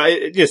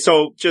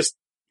 So just,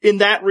 in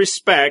that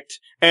respect,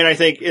 and I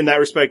think in that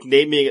respect,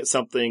 naming it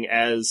something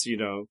as,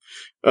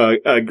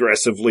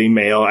 aggressively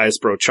male as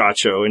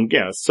Brochacho and,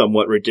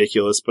 somewhat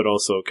ridiculous, but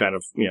also kind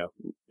of,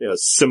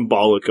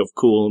 symbolic of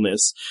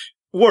coolness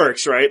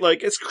works, right?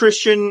 Like, is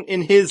Christian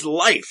in his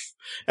life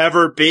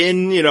ever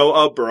been,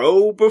 a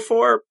bro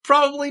before?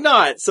 Probably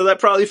not. So that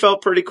probably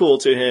felt pretty cool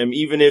to him,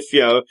 even if,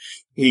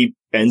 he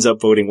ends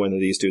up voting one of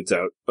these dudes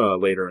out,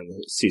 later in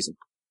the season.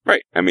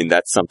 Right. I mean,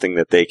 that's something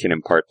that they can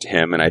impart to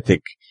him, and I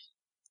think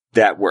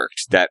that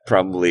worked. That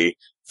probably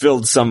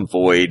filled some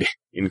void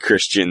in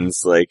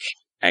Christian's,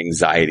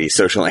 anxiety,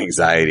 social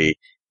anxiety.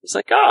 It's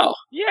like, oh,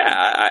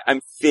 yeah,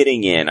 I'm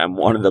fitting in. I'm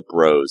one of the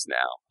bros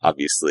now,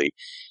 obviously.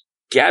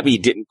 Gabby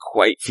didn't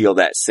quite feel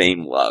that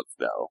same love,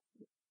 though.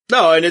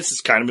 No, and this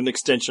is kind of an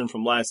extension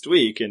from last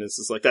week, and it's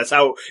just like, that's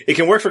how it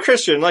can work for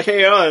Christian. Like,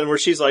 hey, and where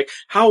she's like,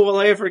 how will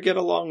I ever get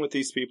along with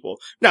these people?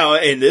 Now,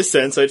 in this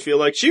sense, I'd feel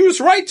like she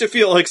was right to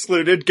feel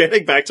excluded,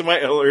 getting back to my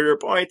earlier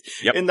point,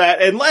 in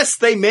that unless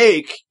they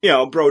make,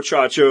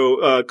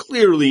 Brochacho,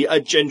 clearly a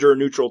gender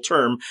neutral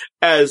term,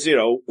 as,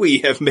 we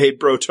have made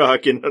bro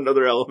talk in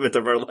another element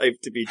of our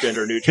life to be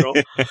gender neutral.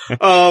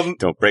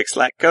 Don't break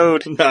Slack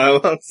code. No, I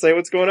won't say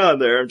what's going on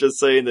there. I'm just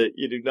saying that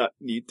you do not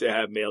need to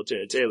have male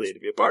genitalia to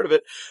be a part of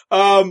it.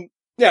 And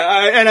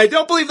I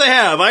don't believe they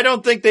have. I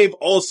don't think they've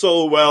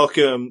also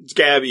welcomed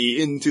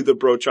Gabby into the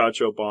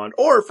Brochacho bond,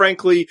 or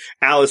frankly,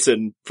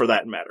 Allison for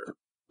that matter.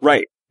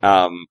 Right.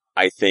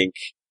 I think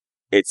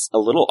it's a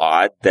little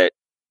odd that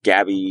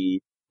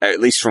Gabby, at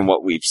least from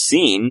what we've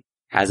seen,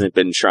 hasn't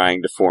been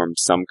trying to form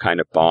some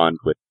kind of bond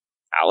with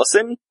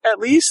Allison, at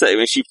least. I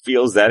mean, she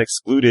feels that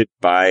excluded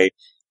by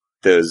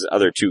those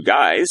other two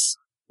guys.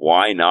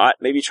 Why not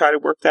maybe try to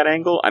work that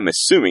angle? I'm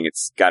assuming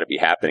it's got to be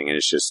happening, and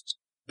it's just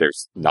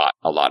there's not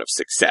a lot of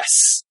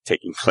success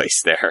taking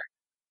place there.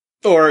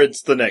 Or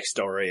it's the next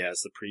story,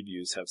 as the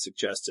previews have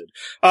suggested.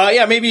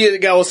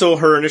 Maybe also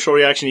her initial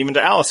reaction even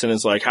to Allison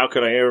is like, how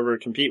could I ever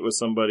compete with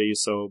somebody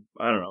so,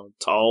 I don't know,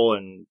 tall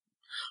and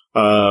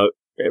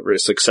very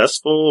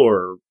successul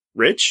or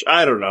rich?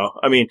 I don't know.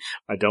 I mean,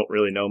 I don't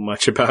really know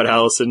much about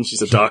Allison.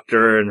 She's a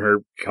doctor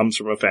and comes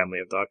from a family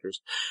of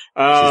doctors.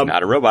 She's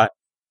not a robot.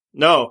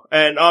 No,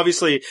 and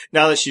obviously,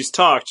 now that she's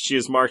talked, she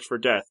is marked for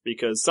death,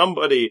 because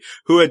somebody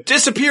who had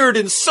disappeared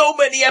in so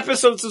many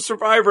episodes of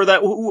Survivor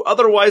who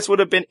otherwise would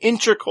have been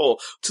integral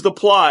to the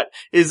plot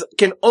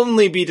can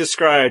only be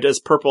described as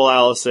Purple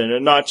Allison,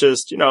 and not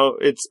just,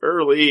 it's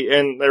early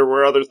and there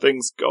were other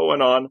things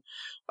going on.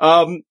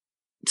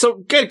 So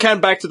getting kind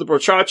of back to the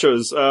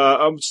Brochachos,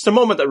 just a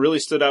moment that really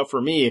stood out for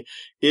me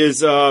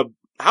is, how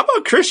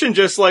about Christian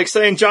just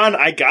saying, John,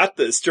 I got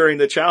this during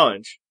the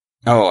challenge?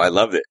 Oh, I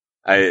loved it.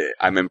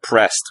 I'm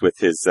impressed with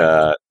his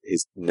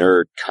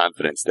nerd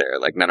confidence there.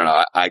 Like,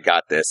 no, I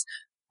got this.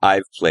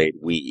 I've played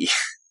Wii.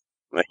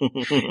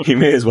 He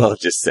may as well have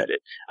just said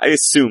it. I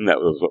assume that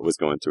was what was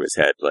going through his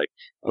head. Like,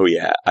 oh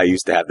yeah, I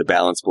used to have the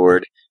balance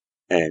board,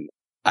 and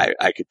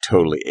I could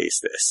totally ace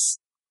this.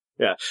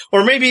 Yeah.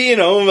 Or maybe,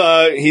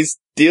 he's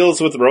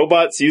deals with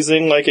robots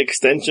using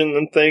extension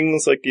and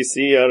things like you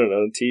see, I don't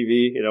know,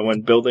 TV,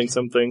 when building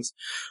some things,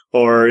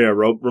 or,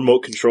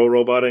 remote control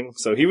roboting.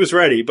 So he was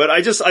ready, but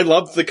I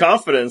loved the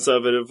confidence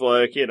of it of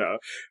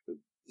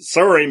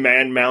sorry,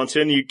 Man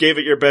Mountain, you gave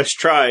it your best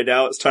try.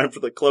 Now it's time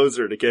for the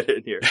closer to get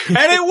in here. And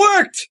it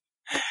worked!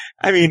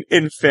 I mean,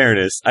 in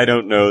fairness, I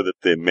don't know that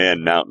the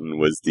Man Mountain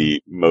was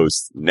the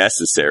most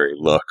necessary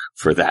look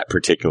for that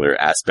particular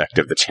aspect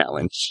of the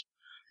challenge.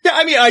 Yeah,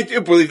 I mean, I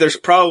do believe there's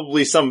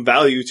probably some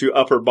value to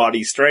upper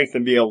body strength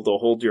and being able to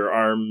hold your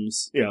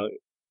arms,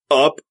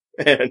 up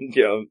and,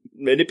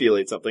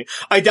 manipulate something.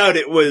 I doubt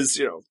it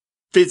was,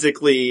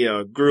 physically,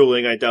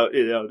 grueling. I doubt,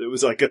 it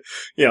was like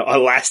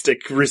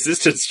elastic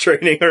resistance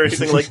training or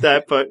anything like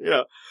that. But,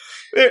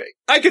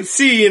 I could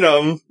see, a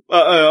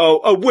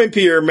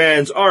wimpier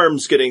man's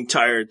arms getting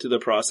tired to the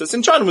process.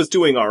 And John was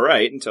doing all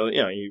right until,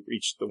 he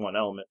reached the one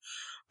element.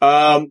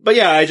 But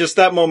yeah,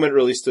 that moment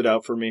really stood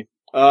out for me.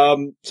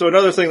 So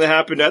another thing that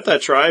happened at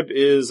that tribe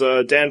is,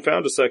 Dan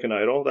found a second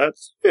idol.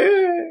 That's,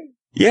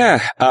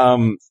 yeah.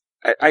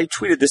 I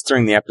tweeted this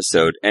during the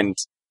episode, and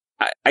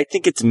I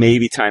think it's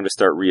maybe time to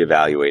start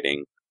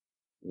reevaluating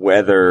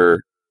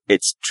whether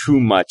it's too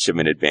much of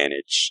an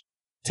advantage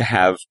to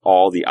have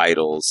all the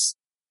idols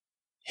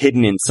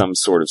hidden in some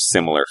sort of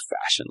similar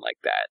fashion like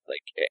that.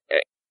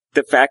 Like,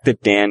 the fact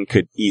that Dan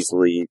could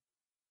easily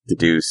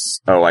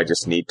deduce, oh, I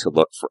just need to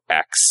look for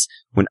X,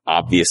 when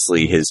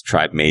obviously his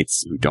tribe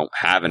mates who don't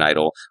have an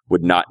idol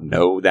would not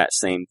know that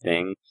same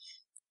thing.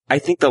 I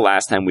think the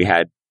last time we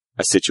had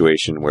a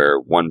situation where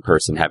one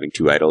person having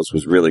two idols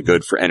was really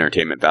good for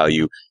entertainment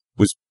value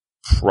was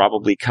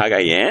probably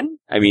Cagayan.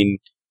 I mean,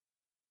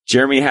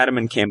 Jeremy had him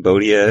in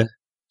Cambodia.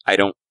 I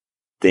don't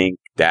think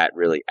that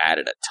really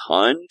added a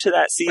ton to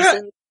that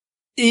season.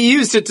 He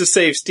used it to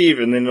save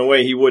Steven in a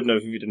way he wouldn't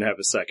have if he didn't have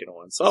a second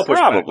one. So I'll push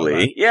back on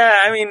that. Yeah,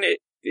 I mean,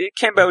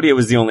 Cambodia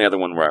was the only other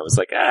one where I was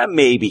like,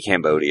 maybe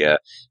Cambodia.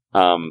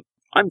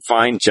 I'm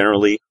fine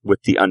generally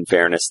with the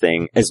unfairness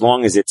thing, as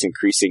long as it's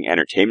increasing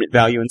entertainment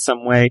value in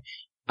some way.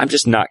 I'm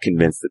just not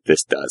convinced that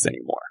this does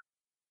anymore.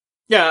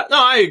 Yeah, no,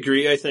 I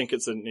agree. I think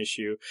it's an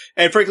issue.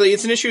 And frankly,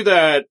 it's an issue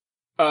that,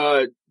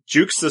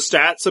 jukes the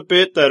stats a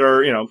bit that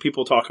are,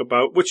 people talk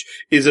about, which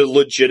is a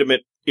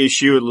legitimate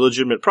issue, a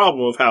legitimate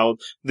problem of how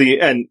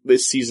and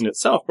this season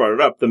itself brought it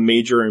up, the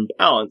major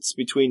imbalance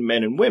between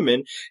men and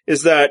women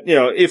is that,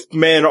 if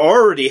men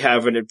already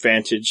have an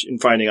advantage in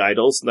finding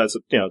idols, and that's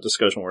a,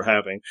 discussion we're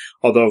having,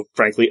 although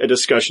frankly, a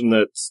discussion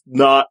that's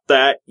not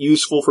that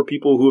useful for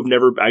people who have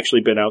never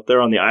actually been out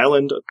there on the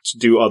island to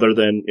do other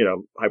than,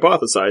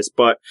 hypothesize,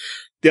 but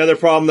the other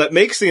problem that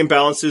makes the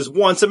imbalance is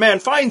once a man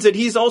finds it,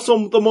 he's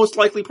also the most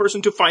likely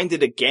person to find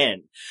it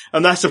again.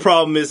 And that's the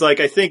problem is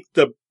I think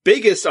the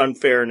biggest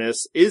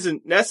unfairness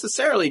isn't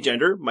necessarily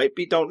gender, might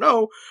be, don't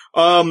know,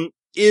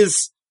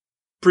 is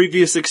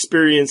previous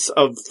experience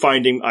of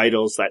finding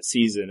idols that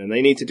season. And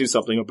they need to do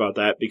something about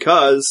that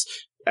because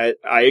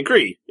I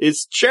agree.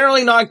 It's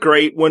generally not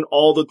great when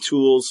all the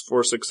tools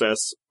for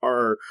success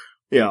are,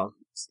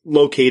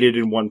 located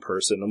in one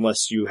person,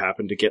 unless you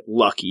happen to get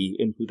lucky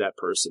in who that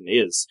person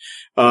is.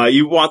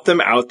 You want them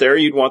out there,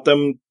 you'd want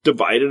them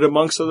divided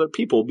amongst other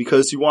people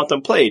because you want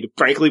them played.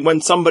 Frankly,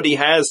 when somebody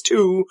has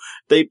two,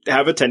 they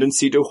have a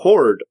tendency to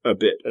hoard a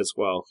bit as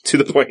well, to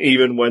the point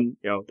even when,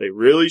 they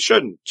really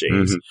shouldn't,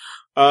 James.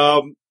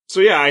 Mm-hmm. So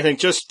yeah, I think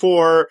just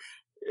for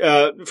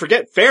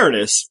forget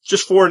fairness,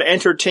 just for an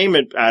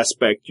entertainment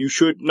aspect, you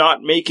should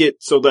not make it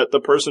so that the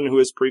person who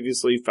has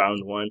previously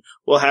found one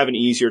will have an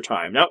easier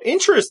time. Now,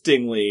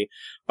 interestingly,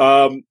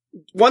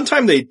 one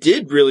time they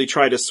did really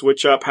try to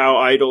switch up how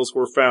idols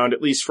were found,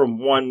 at least from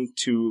one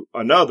to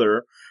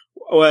another,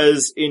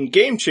 was in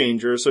Game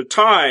Changer. So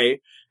Ty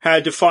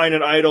had to find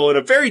an idol in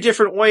a very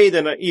different way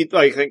than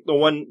I think the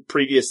one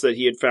previous that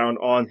he had found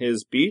on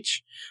his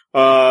beach,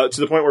 to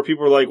the point where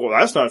people were like, well,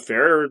 that's not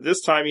fair.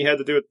 This time he had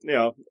to do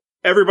it,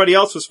 everybody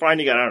else was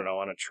finding it, I don't know,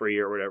 on a tree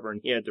or whatever, and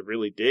he had to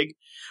really dig.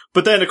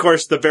 But then, of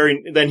course,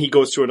 then he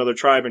goes to another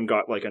tribe and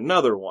got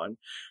another one,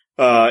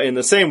 in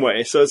the same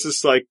way. So it's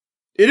just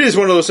it is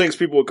one of those things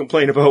people will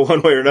complain about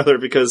one way or another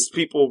because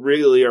people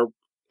really are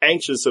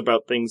anxious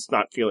about things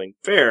not feeling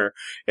fair.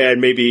 And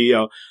maybe,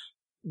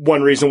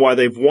 one reason why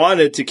they've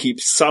wanted to keep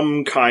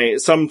some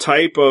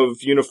type of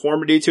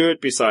uniformity to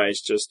it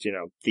besides just,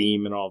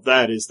 theme and all of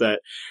that is that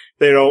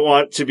they don't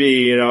want to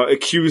be,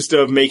 accused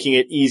of making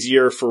it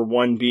easier for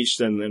one beach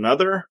than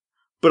another.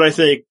 But I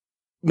think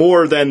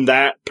more than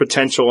that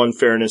potential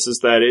unfairness is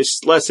that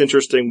it's less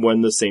interesting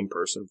when the same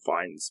person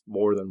finds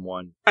more than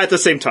one at the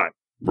same time.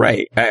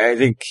 Right. I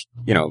think,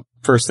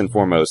 first and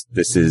foremost,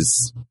 this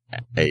is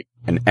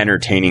an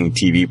entertaining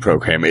TV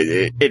program.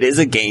 It is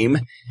a game.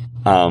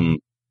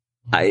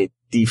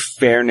 The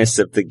fairness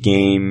of the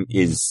game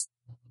is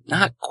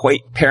not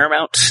quite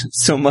paramount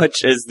so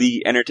much as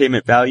the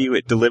entertainment value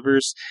it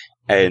delivers.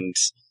 And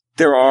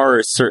there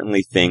are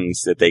certainly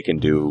things that they can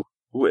do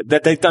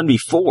that they've done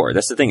before.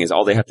 That's the thing is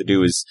all they have to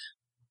do is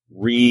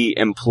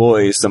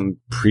re-employ some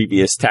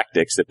previous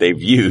tactics that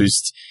they've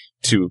used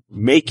to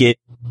make it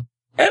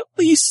at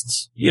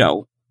least,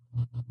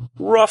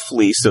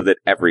 roughly so that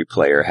every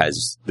player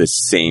has the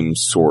same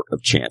sort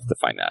of chance to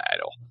find that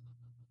idol.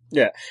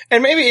 Yeah.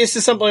 And maybe it's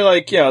just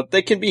something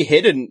they can be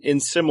hidden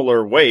in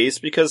similar ways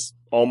because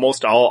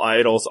almost all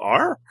idols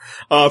are,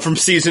 from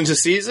season to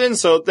season.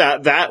 So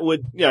that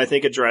would, I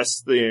think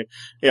address the,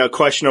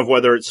 question of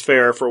whether it's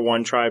fair for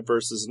one tribe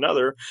versus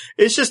another.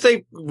 It's just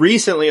they've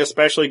recently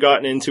especially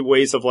gotten into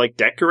ways of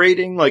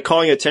decorating,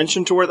 calling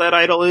attention to where that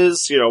idol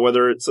is,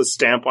 whether it's a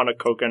stamp on a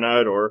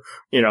coconut or,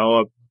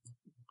 a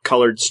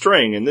colored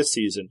string in this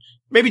season.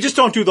 Maybe just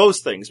don't do those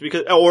things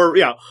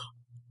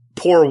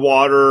pour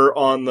water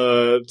on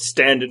the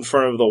stand in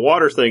front of the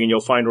water thing and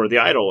you'll find where the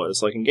idol is,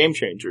 like in Game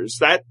Changers.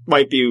 That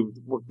might be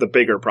what the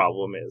bigger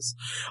problem is.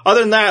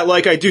 Other than that,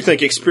 I do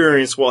think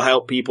experience will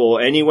help people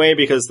anyway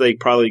because they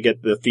probably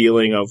get the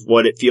feeling of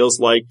what it feels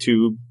like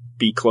to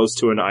be close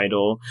to an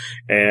idol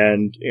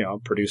and,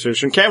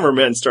 producers and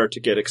cameramen start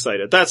to get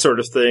excited. That sort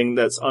of thing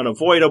that's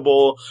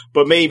unavoidable,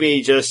 but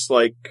maybe just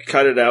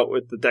cut it out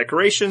with the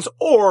decorations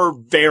or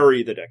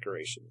vary the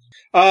decorations.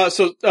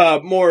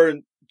 More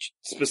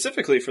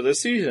specifically for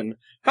this season,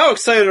 how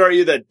excited are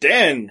you that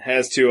Dan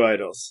has two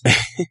idols?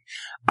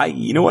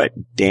 You know what?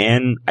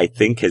 Dan, I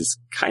think, has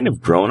kind of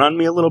grown on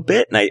me a little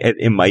bit, and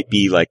it might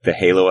be the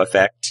Halo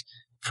effect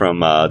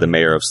from the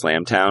mayor of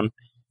Slamtown.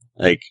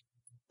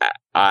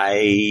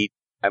 I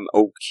am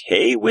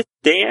okay with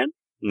Dan.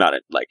 I'm not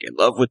in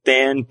love with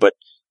Dan, but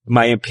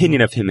my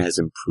opinion of him has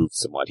improved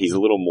somewhat. He's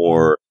a little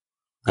more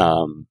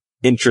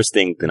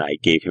interesting than I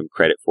gave him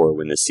credit for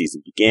when this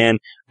season began.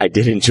 I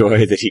did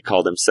enjoy that he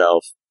called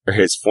himself, or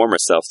his former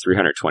self,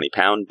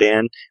 320-pound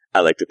Dan.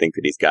 I like to think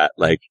that he's got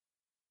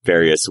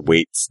various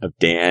weights of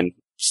Dan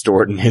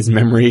stored in his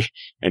memory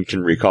and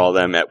can recall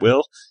them at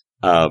will.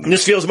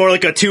 This feels more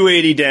like a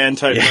 280 Dan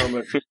type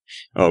moment.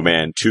 Oh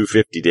man,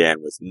 250 Dan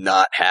was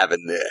not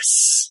having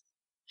this.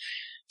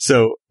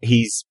 So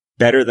he's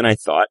better than I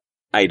thought.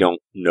 I don't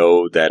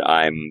know that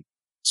I'm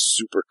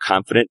super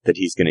confident that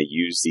he's going to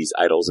use these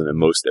idols in the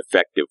most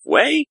effective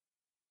way,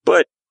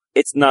 but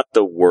it's not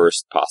the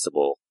worst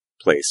possible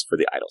place for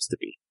the idols to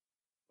be.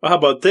 Well, how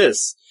about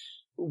this?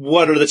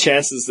 What are the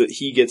chances that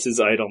he gets his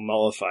idol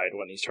nullified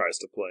when he tries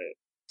to play it?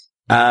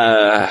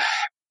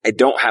 I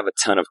don't have a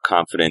ton of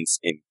confidence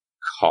in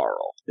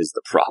Carl is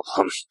the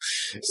problem.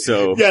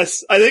 So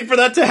yes, I think for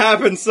that to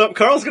happen,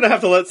 Carl's going to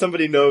have to let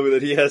somebody know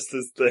that he has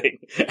this thing,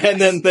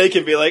 and then they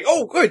can be like,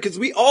 "Oh, good," because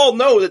we all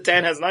know that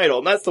Dan has an idol,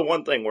 and that's the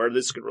one thing where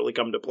this could really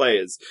come to play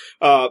is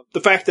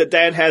the fact that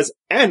Dan has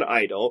an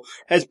idol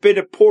has been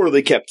a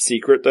poorly kept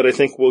secret that I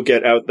think will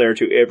get out there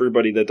to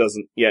everybody that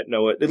doesn't yet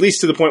know it, at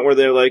least to the point where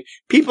they're like,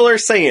 people are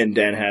saying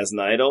Dan has an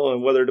idol,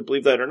 and whether to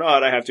believe that or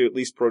not, I have to at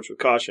least approach with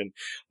caution.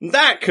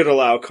 That could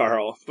allow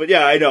Carl, but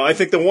yeah, I know. I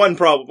think the one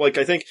problem, like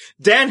I think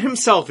Dan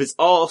himself is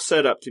all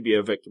set up to be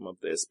a victim of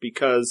this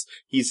because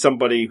he's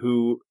somebody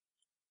who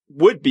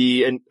would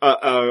be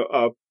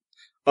a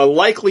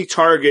likely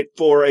target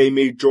for a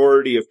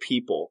majority of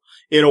people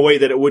in a way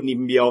that it wouldn't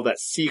even be all that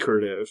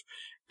secretive,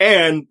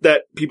 and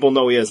that people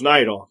know he has an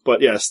idol.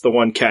 But yes, the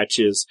one catch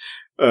is,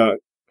 I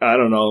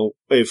don't know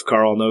if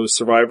Carl knows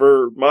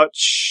Survivor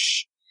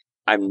much.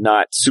 I'm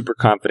not super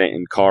confident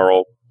in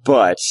Carl,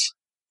 but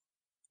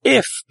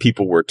if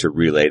people were to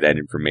relay that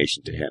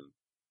information to him,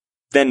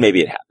 then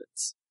maybe it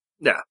happens.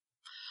 Yeah.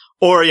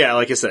 Or, yeah,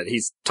 like I said,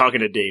 he's talking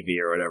to Davey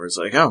or whatever. It's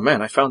like, oh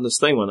man, I found this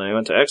thing when I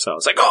went to Exile.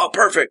 It's like, oh,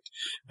 perfect.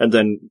 And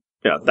then,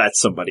 yeah, that's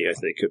somebody I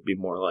think could be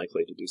more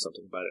likely to do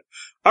something about it.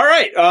 All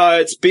right.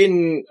 It's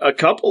been a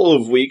couple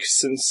of weeks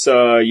since,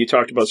 you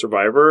talked about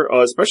Survivor,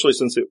 especially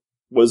since it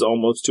was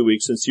almost 2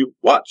 weeks since you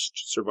watched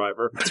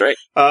Survivor. That's right.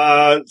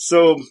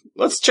 So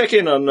let's check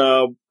in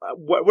on,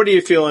 what are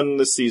you feeling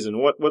this season?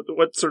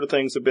 What sort of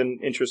things have been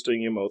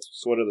interesting you most?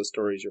 What are the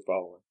stories you're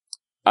following?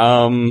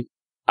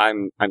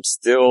 I'm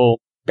still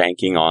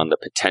banking on the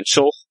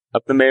potential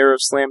of the mayor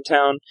of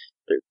Slamtown.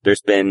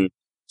 There's been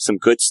some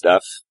good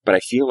stuff, but I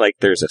feel like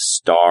there's a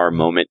star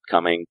moment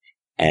coming,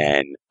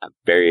 and I'm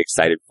very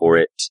excited for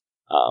it.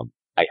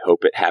 I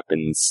hope it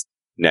happens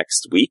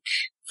next week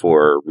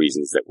for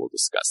reasons that we'll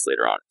discuss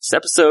later on in this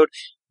episode.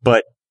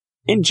 But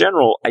in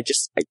general,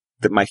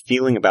 my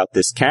feeling about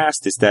this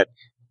cast is that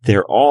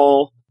they're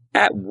all,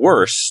 at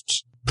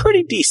worst,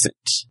 pretty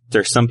decent.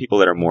 There are some people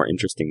that are more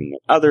interesting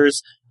than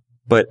others,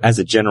 but as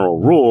a general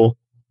rule,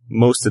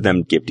 most of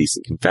them give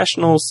decent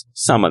confessionals.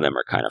 Some of them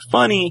are kind of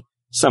funny.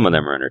 Some of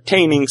them are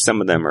entertaining.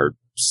 Some of them are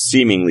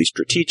seemingly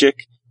strategic.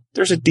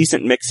 There's a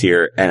decent mix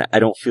here, and I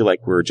don't feel like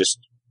we're just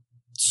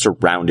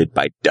surrounded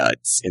by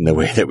duds in the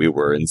way that we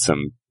were in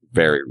some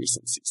very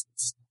recent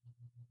seasons.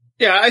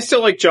 Yeah, I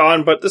still like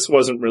John, but this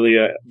wasn't really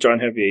a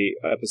John-heavy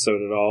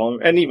episode at all.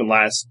 And even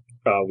last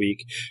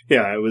week,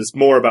 yeah, it was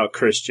more about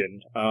Christian.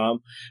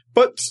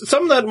 But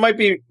some of that might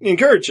be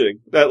encouraging,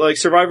 that like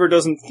Survivor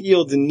doesn't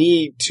feel the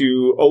need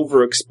to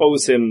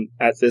overexpose him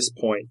at this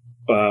point.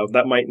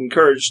 That might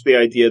encourage the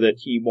idea that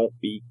he won't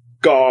be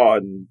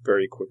gone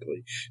very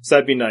quickly. So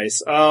that'd be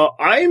nice.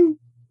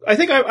 I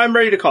think I'm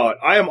ready to call it.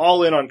 I am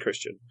all in on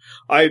Christian.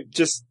 I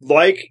just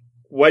like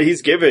what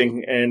he's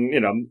giving, and,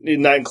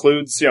 and that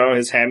includes,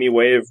 his hammy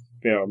way of,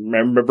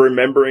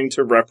 remembering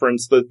to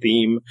reference the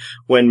theme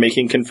when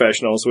making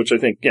confessionals, which I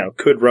think,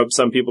 could rub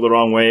some people the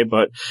wrong way.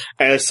 But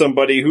as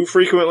somebody who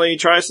frequently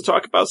tries to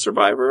talk about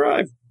Survivor,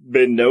 I've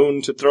been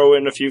known to throw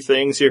in a few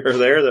things here or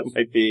there that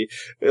might be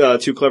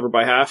too clever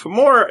by half.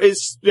 More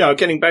is,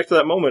 getting back to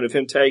that moment of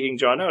him tagging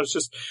John out. It's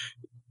just,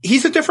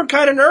 he's a different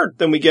kind of nerd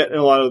than we get in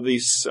a lot of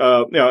these,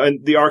 and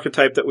the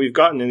archetype that we've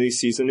gotten in these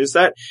seasons is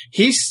that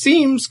he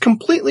seems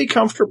completely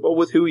comfortable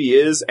with who he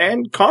is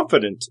and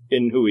confident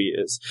in who he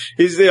is.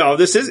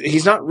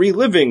 He's not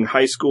reliving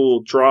high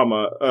school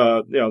drama,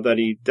 that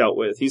he dealt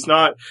with. He's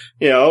not,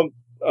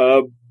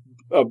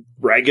 a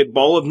ragged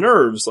ball of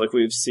nerves like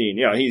we've seen.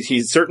 Yeah,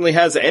 he certainly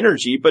has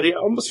energy, but it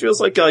almost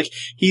feels like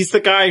he's the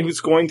guy who's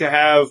going to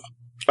have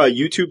a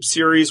YouTube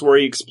series where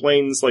he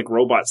explains like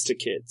robots to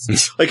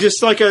kids, like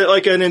just like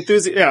an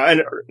enthusiast. Yeah,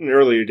 and in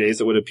earlier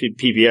days it would have been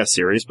PBS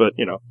series, but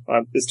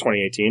it's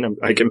 2018.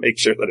 I can make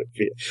sure that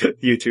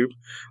it's YouTube.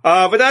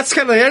 But that's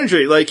kind of the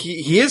energy. Like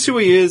he is who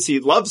he is.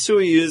 He loves who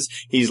he is.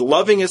 He's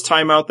loving his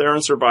time out there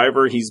in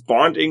Survivor. He's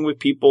bonding with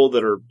people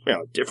that are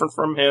different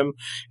from him.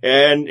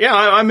 And yeah,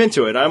 I'm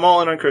into it. I'm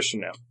all in on Christian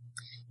now.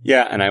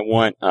 Yeah, and I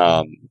want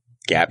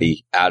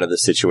Gabby out of the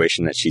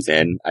situation that she's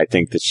in. I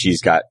think that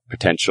she's got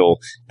potential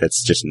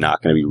that's just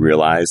not going to be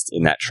realized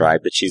in that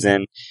tribe that she's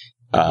in.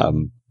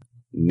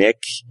 Nick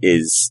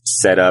is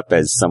set up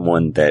as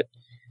someone that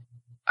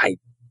I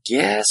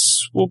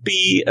guess will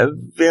be a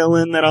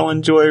villain that I'll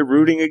enjoy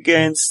rooting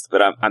against,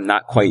 but I'm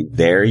not quite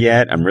there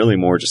yet. I'm really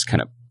more just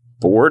kind of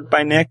bored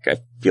by Nick. I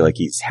feel like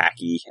he's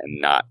hacky and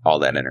not all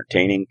that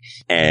entertaining,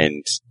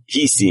 and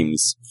he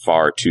seems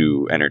far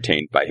too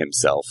entertained by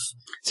himself.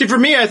 See, for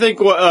me, I think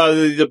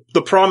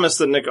the promise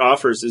that Nick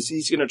offers is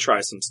he's going to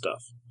try some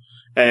stuff.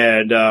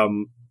 And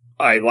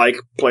I like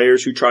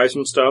players who try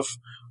some stuff.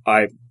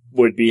 I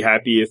would be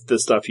happy if the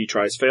stuff he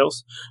tries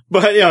fails.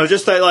 But,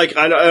 just that, like,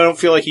 I don't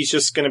feel like he's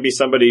just going to be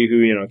somebody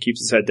who, keeps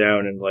his head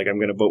down and, like, I'm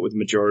going to vote with the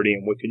majority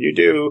and what can you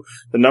do?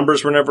 The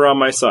numbers were never on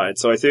my side.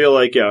 So I feel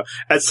like,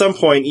 at some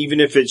point, even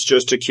if it's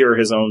just to cure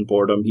his own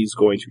boredom, he's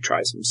going to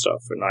try some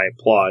stuff. And I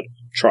applaud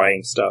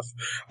trying stuff.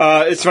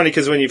 It's funny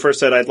because when you first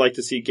said I'd like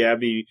to see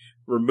Gabby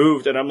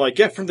removed, and I'm like,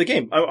 yeah, from the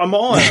game. I'm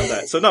all in on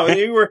that. So no,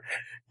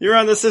 you're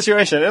on this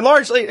situation. And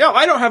largely,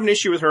 I don't have an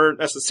issue with her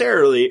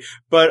necessarily,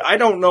 but I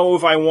don't know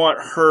if I want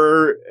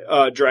her,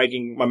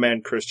 dragging my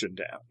man Christian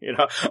down.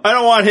 I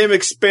don't want him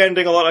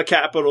expanding a lot of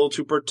capital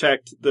to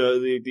protect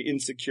the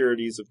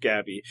insecurities of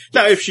Gabby.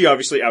 Now, if she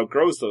obviously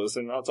outgrows those,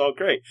 then that's all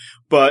great.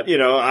 But,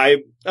 I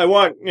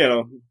want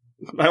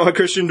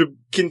Christian to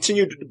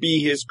continue to be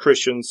his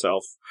Christian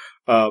self.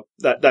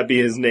 That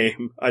be his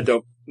name. I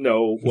don't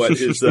know what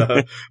his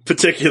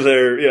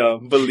particular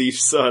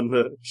beliefs on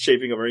the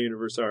shaping of our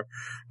universe are.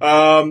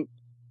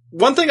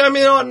 One thing I'm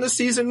in on this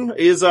season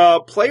is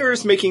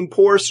players making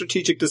poor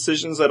strategic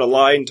decisions that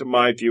align to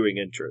my viewing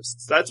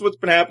interests. That's what's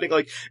been happening.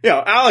 Like,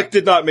 Alec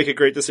did not make a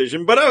great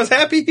decision, but I was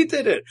happy he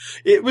did it.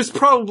 It was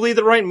probably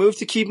the right move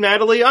to keep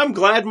Natalie. I'm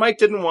glad Mike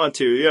didn't want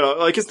to.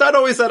 Like, it's not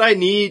always that I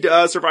need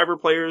Survivor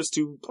players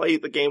to play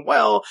the game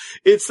well.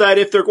 It's that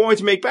if they're going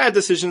to make bad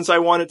decisions, I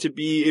want it to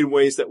be in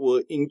ways that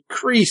will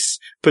increase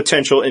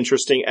potential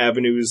interesting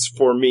avenues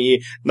for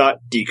me, not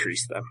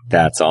decrease them.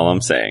 That's all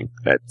I'm saying.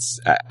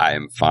 I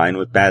am fine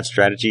with bad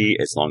strategy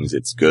as long as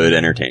it's good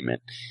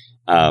entertainment.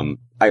 I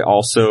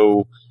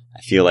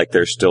feel like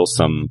there's still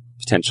some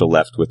potential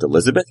left with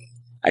Elizabeth.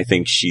 I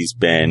think she's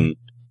been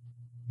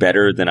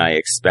better than I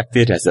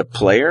expected as a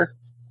player.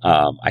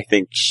 I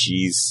think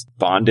she's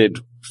bonded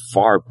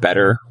far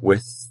better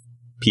with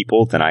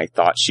people than I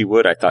thought she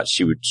would. I thought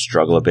she would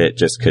struggle a bit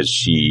just because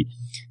she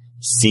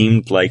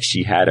seemed like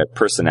she had a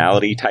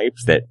personality type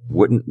that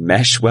wouldn't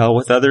mesh well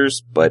with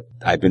others, but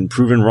I've been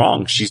proven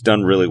wrong. She's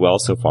done really well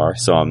so far,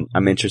 so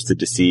I'm interested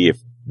to see if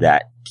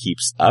that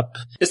keeps up.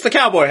 It's the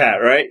cowboy hat,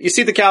 right? You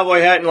see the cowboy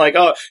hat and like,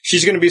 oh,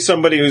 she's going to be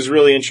somebody who's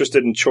really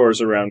interested in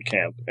chores around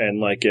camp and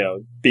like,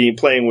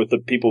 playing with the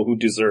people who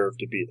deserve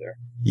to be there.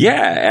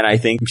 Yeah, and I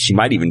think she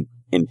might even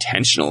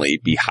intentionally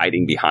be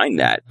hiding behind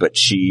that, but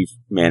she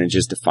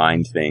manages to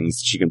find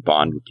things she can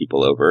bond with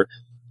people over,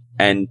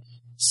 and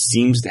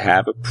seems to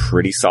have a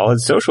pretty solid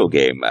social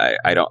game.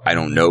 I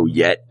don't know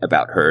yet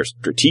about her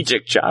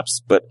strategic chops,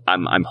 but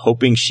I'm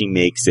hoping she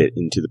makes it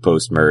into the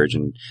post-merge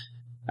and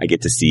I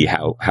get to see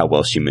how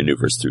well she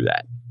maneuvers through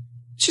that.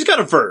 She's got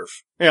a verve.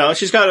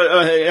 She's got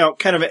a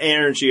kind of an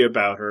energy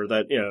about her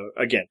that,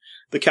 again,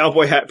 the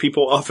cowboy hat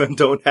people often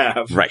don't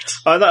have. Right.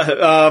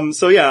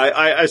 So yeah,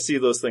 I see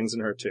those things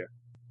in her too.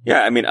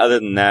 Yeah, I mean, other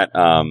than that,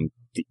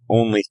 the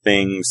only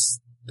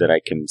things that I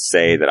can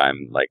say that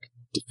I'm like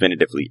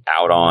definitively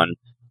out on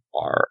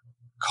are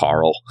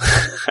Carl.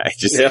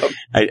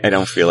 I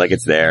don't feel like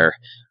it's there.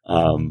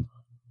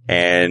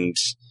 And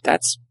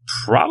that's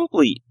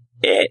probably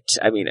it.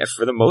 I mean,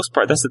 for the most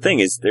part, that's the thing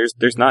is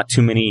there's not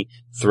too many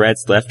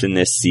threads left in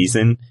this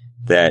season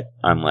that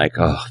I'm like,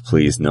 oh,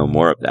 please, no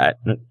more of that.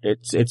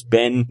 It's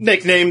been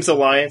nicknames,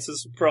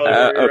 alliances, probably.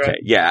 Okay. Right.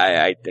 Yeah,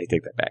 I take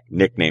that back.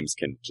 Nicknames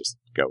can just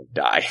go and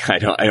die. I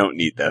don't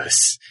need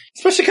those.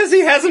 Especially because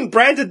he hasn't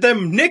branded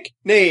them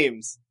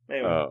nicknames.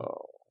 Anyway.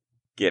 Oh.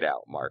 Get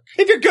out, Mark.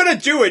 If you're gonna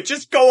do it,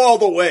 just go all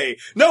the way.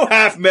 No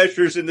half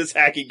measures in this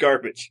hacky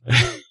garbage.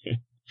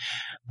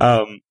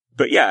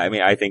 But yeah, I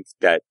mean, I think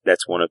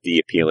that's one of the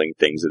appealing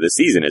things of the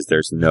season is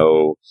there's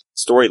no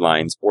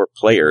storylines or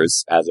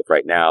players as of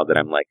right now that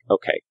I'm like,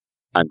 okay,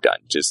 I'm done.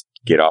 Just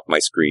get off my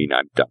screen.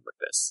 I'm done with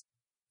this.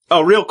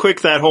 Oh, real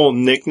quick, that whole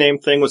nickname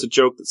thing was a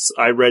joke that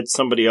I read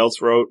somebody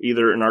else wrote,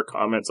 either in our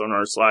comments on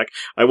our Slack.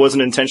 I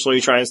wasn't intentionally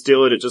trying to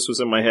steal it. It just was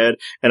in my head,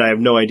 and I have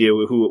no idea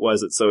who it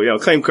was. So,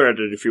 claim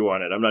credit if you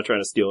want it. I'm not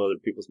trying to steal other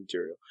people's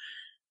material.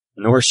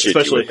 Nor should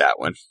you with that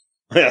one.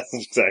 Yeah,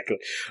 exactly.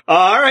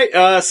 All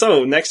right,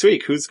 so next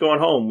week, who's going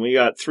home? We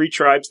got 3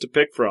 tribes to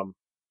pick from.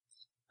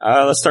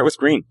 Let's start with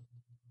Green.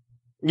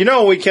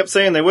 We kept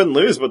saying they wouldn't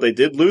lose, but they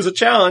did lose a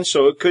challenge,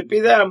 so it could be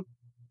them.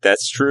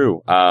 That's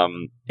true.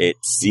 It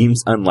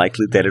seems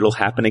unlikely that it'll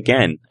happen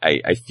again.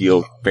 I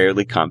feel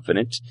fairly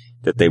confident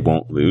that they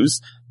won't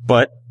lose,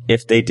 but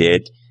if they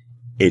did,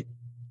 it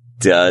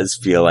does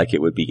feel like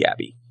it would be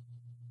Gabby.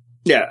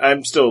 Yeah,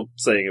 I'm still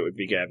saying it would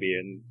be Gabby,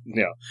 and,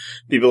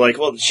 people are like,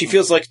 well, she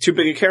feels like too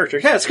big a character.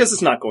 Yeah, it's because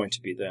it's not going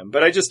to be them.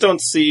 But I just don't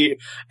see,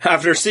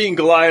 after seeing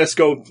Goliath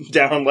go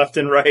down left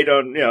and right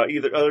on,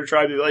 either other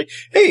tribe, be like,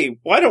 hey,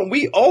 why don't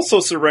we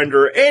also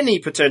surrender any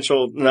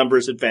potential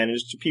numbers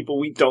advantage to people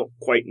we don't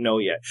quite know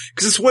yet?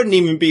 Because this wouldn't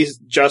even be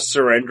just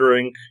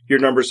surrendering your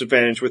numbers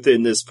advantage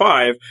within this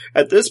 5.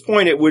 At this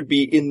point, it would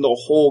be in the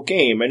whole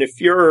game. And if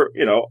you're,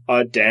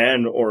 a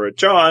Dan or a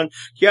John,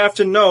 you have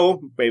to know,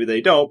 maybe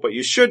they don't, but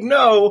you should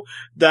know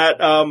that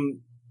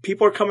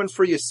people are coming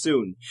for you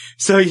soon.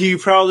 So you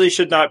probably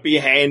should not be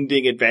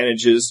handing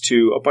advantages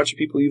to a bunch of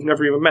people you've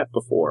never even met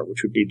before,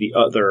 which would be the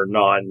other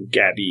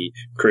non-Gabby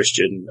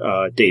Christian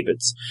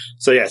Davids.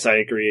 So yes, I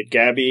agree.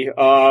 Gabby.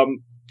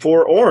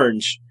 For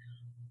Orange,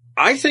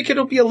 I think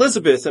it'll be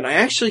Elizabeth, and I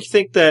actually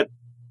think that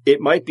it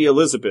might be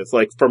Elizabeth.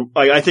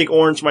 I think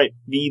Orange might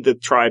be the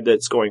tribe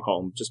that's going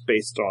home, just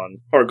based on,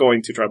 or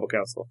going to tribal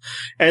council.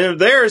 And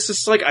there, it's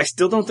just I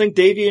still don't think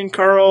Davy and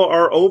Carl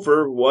are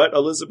over what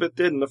Elizabeth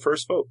did in the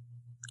first vote.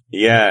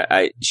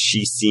 Yeah,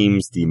 she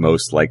seems the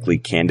most likely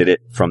candidate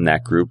from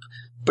that group,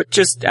 but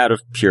just out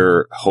of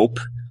pure hope,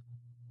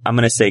 I'm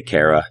gonna say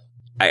Kara.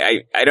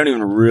 I don't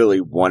even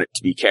really want it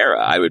to be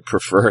Kara. I would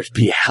prefer it to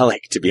be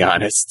Alec, to be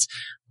honest.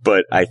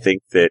 But I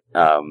think that,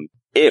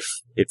 if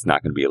it's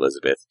not gonna be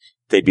Elizabeth,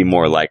 they'd be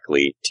more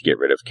likely to get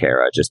rid of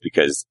Kara, just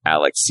because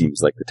Alex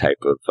seems like the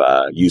type of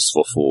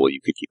useful fool you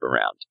could keep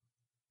around.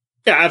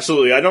 Yeah,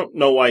 absolutely. I don't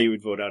know why you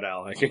would vote out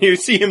Alec. You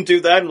see him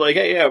do that and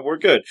hey, yeah, we're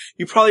good.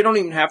 You probably don't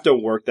even have to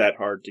work that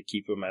hard to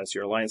keep him as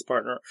your alliance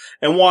partner.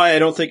 And why I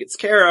don't think it's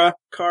Kara,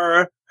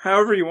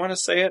 however you want to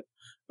say it,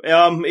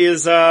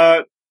 is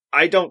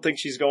I don't think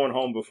she's going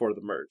home before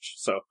the merge.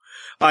 So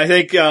I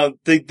think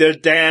the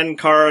Dan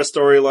Kara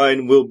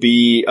storyline will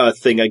be a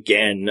thing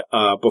again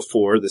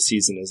before the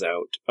season is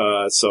out.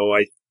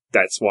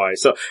 That's why.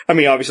 So, I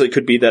mean, obviously it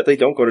could be that they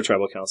don't go to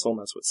tribal council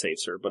and that's what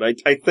saves her, but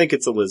I think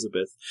it's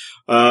Elizabeth.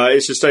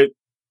 It's just,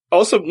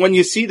 also when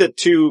you see that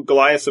two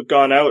Goliaths have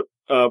gone out,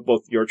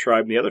 both your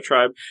tribe and the other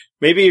tribe,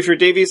 maybe if you're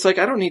Davy, it's I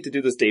don't need to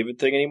do this David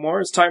thing anymore.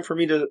 It's time for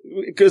me to,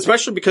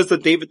 especially because the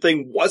David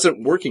thing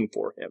wasn't working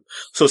for him.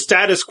 So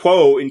status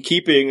quo in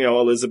keeping,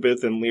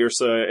 Elizabeth and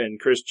Lyrsa and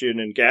Christian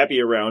and Gabby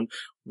around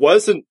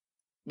wasn't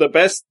the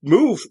best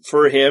move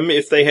for him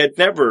if they had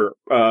never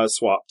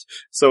swapped.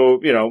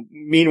 So,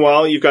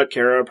 meanwhile, you've got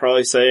Kara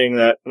probably saying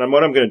that, and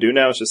what I'm going to do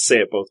now is just say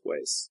it both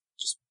ways.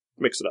 Just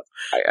mix it up.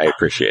 I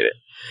appreciate it.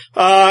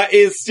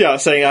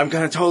 Saying I'm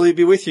going to totally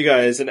be with you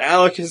guys. And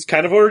Alec has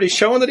kind of already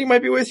shown that he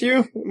might be with you.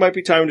 It might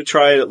be time to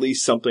try at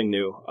least something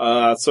new.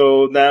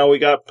 So now we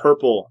got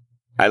Purple.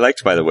 I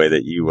liked, by the way,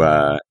 that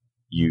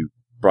you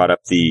brought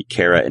up the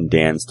Kara and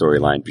Dan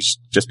storyline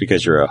just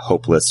because you're a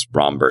hopeless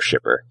Romber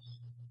shipper.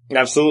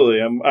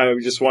 Absolutely. I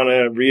just want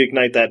to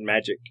reignite that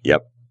magic.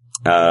 Yep.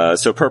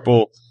 So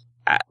Purple,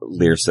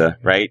 Lyrsa,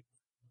 right?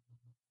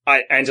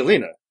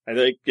 Angelina. I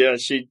think,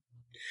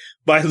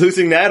 by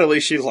losing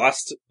Natalie, she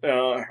lost,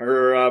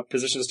 her,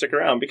 position to stick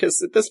around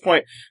because at this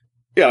point,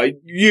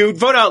 you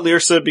vote out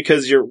Lyrsa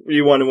because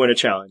you want to win a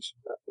challenge.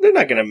 They're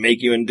not going to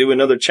make you and do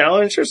another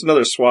challenge. There's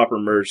another swap or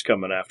merge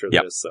coming after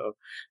this. So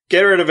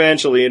get rid of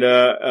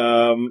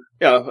Angelina,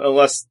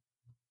 unless,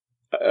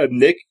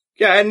 Nick.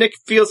 Yeah, and Nick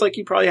feels like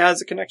he probably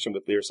has a connection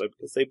with Lyrsa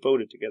because they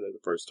voted together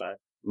the first time.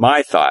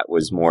 My thought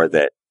was more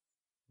that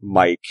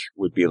Mike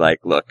would be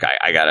look,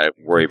 I gotta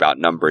worry about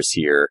numbers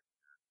here.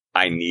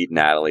 I need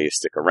Natalie to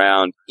stick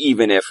around.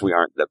 Even if we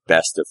aren't the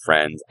best of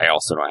friends, I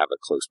also don't have a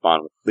close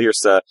bond with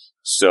Lyrsa.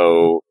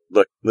 So,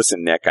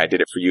 listen, Nick, I did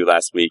it for you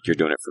last week. You're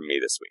doing it for me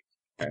this week.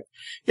 Right.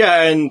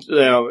 Yeah, and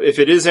if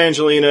it is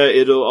Angelina,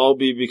 it'll all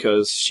be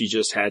because she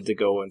just had to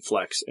go and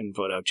flex and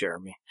vote out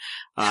Jeremy.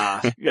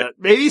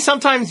 Maybe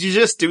sometimes you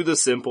just do the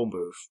simple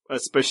move,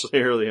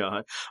 especially early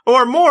on.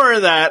 Or more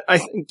of that, I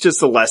think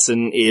just a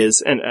lesson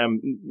is, and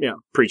I'm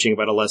preaching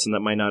about a lesson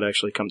that might not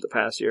actually come to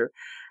pass here.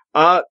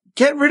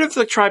 Get rid of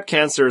the tribe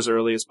cancer as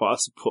early as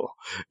possible.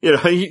 You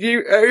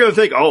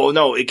think, oh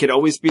no, it could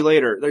always be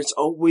later. There's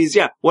always,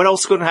 what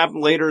else could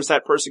happen later is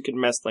that person could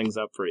mess things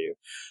up for you.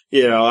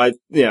 I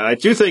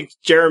do think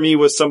Jeremy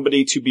was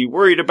somebody to be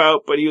worried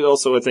about, but he was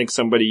also, I think,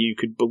 somebody you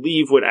could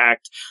believe would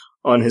act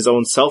on his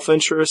own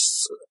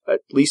self-interests,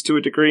 at least to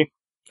a degree.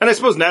 And I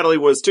suppose Natalie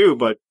was too,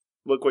 but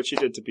look what she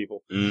did to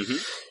people.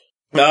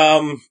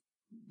 Mm-hmm.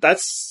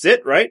 That's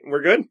it, right?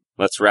 We're good?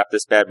 Let's wrap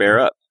this bad bear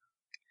up.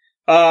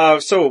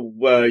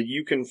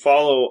 You can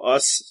follow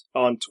us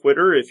on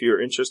Twitter if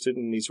you're interested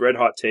in these red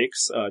hot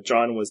takes.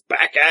 John was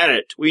back at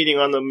it, tweeting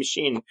on the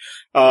machine,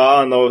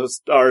 on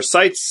our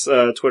site's,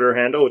 Twitter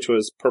handle, which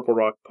was Purple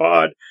Rock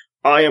Pod.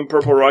 I am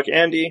Purple Rock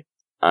Andy.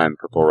 I'm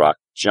Purple Rock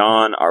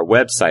John. Our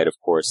website, of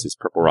course, is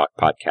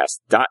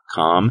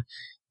purplerockpodcast.com.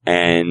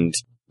 And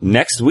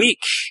next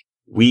week,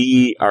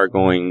 we are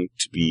going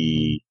to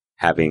be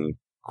having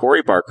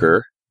Corey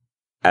Barker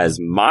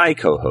as my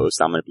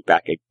co-host. I'm going to be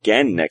back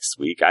again next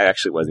week. I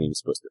actually wasn't even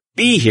supposed to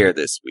be here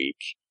this week.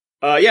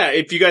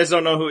 If you guys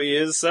don't know who he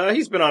is,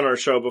 he's been on our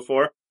show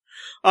before.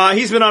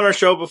 He's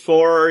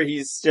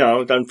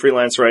done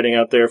freelance writing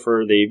out there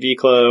for the AV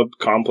Club,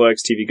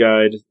 Complex, TV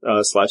Guide,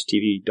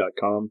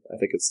 /TV.com. I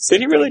think it's the same.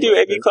 Did he really do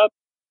AV Club?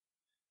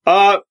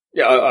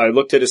 I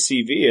looked at his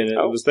CV and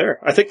it was there.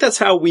 I think that's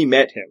how we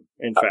met him,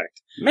 in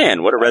fact.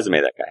 Man, what a resume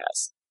that guy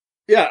has.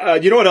 Yeah,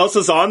 you know what else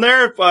is on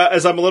there?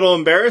 As I'm a little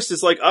embarrassed,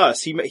 is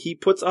us. He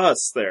puts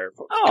us there.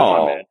 Oh. Come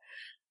on,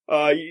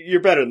 man.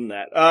 You're better than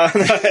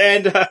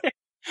that.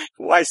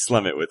 Why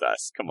slum it with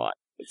us? Come on.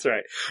 That's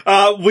right.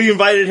 We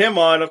invited him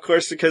on, of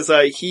course, because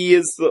he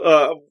is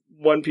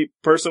one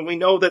person we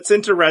know that's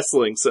into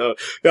wrestling. So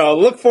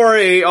look for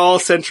a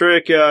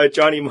all-centric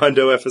Johnny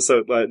Mundo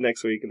episode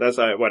next week. And that's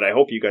what I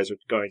hope you guys are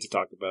going to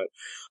talk about.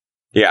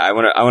 Yeah, I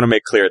want to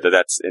make clear that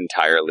that's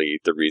entirely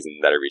the reason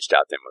that I reached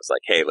out to him. Was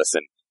hey,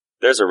 listen,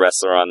 there's a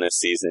wrestler on this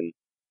season.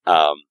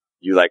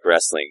 You like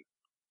wrestling.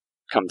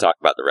 come talk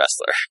about the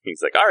wrestler.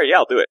 He's like, all right, yeah,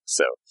 I'll do it.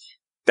 So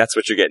that's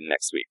what you're getting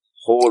next week.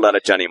 Whole lot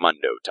of Johnny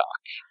Mundo talk.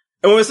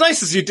 And what was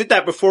nice is you did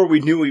that before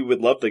we knew we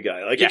would love the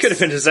guy. Like, yes. It could have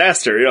been a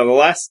disaster. You know, the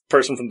last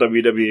person from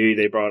WWE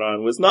they brought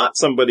on was not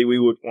somebody we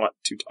would want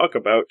to talk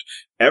about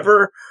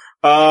ever.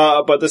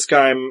 But this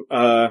time,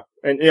 and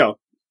you know,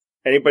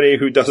 anybody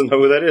who doesn't know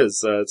who that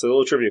is, it's a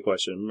little trivia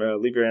question.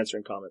 Leave your answer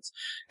in comments.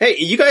 Hey,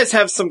 you guys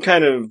have some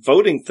kind of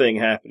voting thing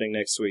happening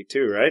next week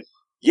too, right?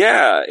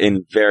 Yeah,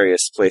 in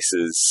various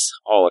places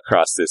all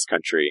across this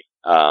country.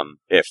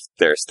 If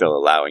they're still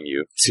allowing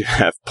you to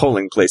have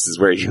polling places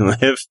where you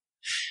live.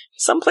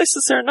 Some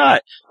places they're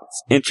not.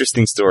 It's an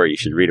interesting story. You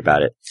should read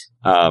about it.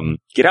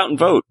 Get out and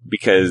vote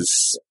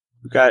because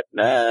we've got,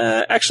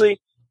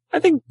 actually, I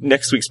think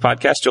next week's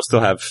podcast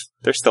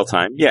there's still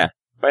time. Yeah.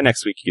 By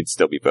next week you can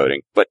still be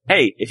voting. But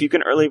hey, if you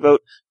can early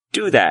vote,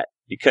 do that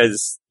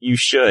because you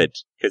should.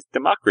 Because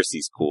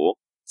democracy's cool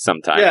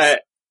sometimes. Yeah.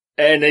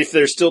 And if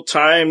there's still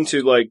time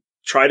to like,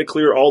 try to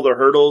clear all the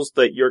hurdles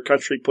that your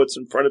country puts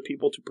in front of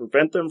people to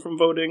prevent them from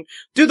voting.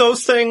 Do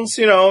those things,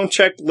 you know,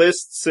 check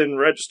lists and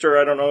register.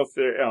 I don't know if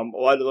a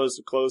lot of those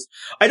are closed.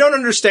 I don't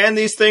understand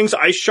these things.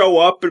 I show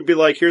up and be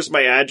like, here's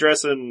my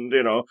address and,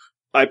 you know,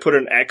 I put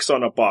an X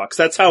on a box.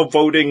 That's how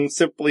voting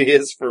simply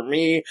is for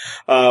me.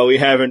 We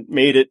haven't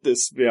made it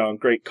this, you know,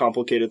 great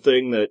complicated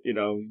thing that, you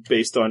know,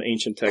 based on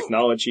ancient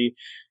technology.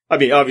 I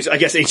mean, obviously, I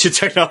guess ancient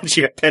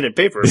technology had pen and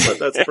paper, but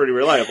that's a pretty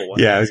reliable one.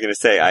 Yeah, I was going to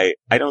say,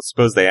 I don't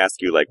suppose they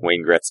ask you, like,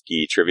 Wayne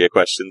Gretzky trivia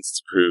questions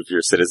to prove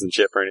your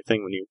citizenship or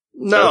anything when you...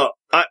 No,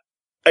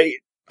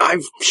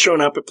 I've shown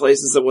up at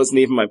places that wasn't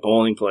even my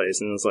polling place,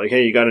 and it's like,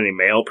 hey, you got any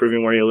mail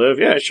proving where you live?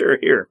 Yeah, sure,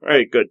 here. All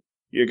right, good.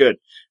 You're good.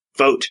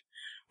 Vote.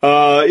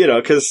 You know,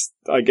 because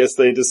I guess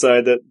they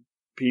decide that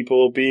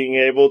people being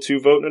able to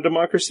vote in a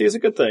democracy is a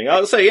good thing.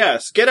 I'll say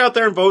yes, get out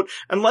there and vote,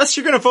 unless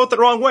you're going to vote the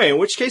wrong way, in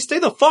which case stay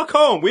the fuck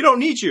home. We don't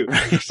need you.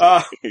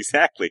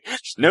 Exactly.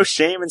 There's no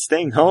shame in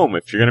staying home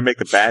if you're going to make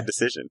the bad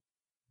decision.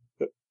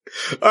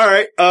 All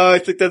right. I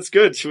think that's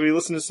good. Should we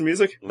listen to some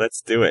music?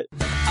 Let's do it.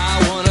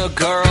 I want a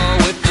girl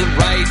with the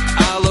right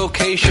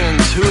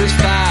allocations, who is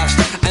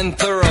fast and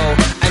thorough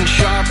and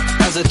sharp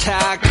as a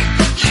tack.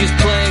 She's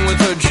playing with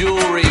her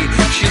jewelry.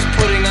 She's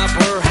putting up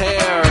her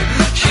hair.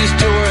 She's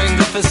touring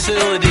the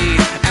facility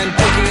and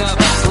picking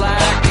up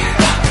slack.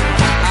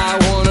 I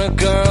want a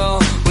girl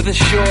with a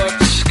short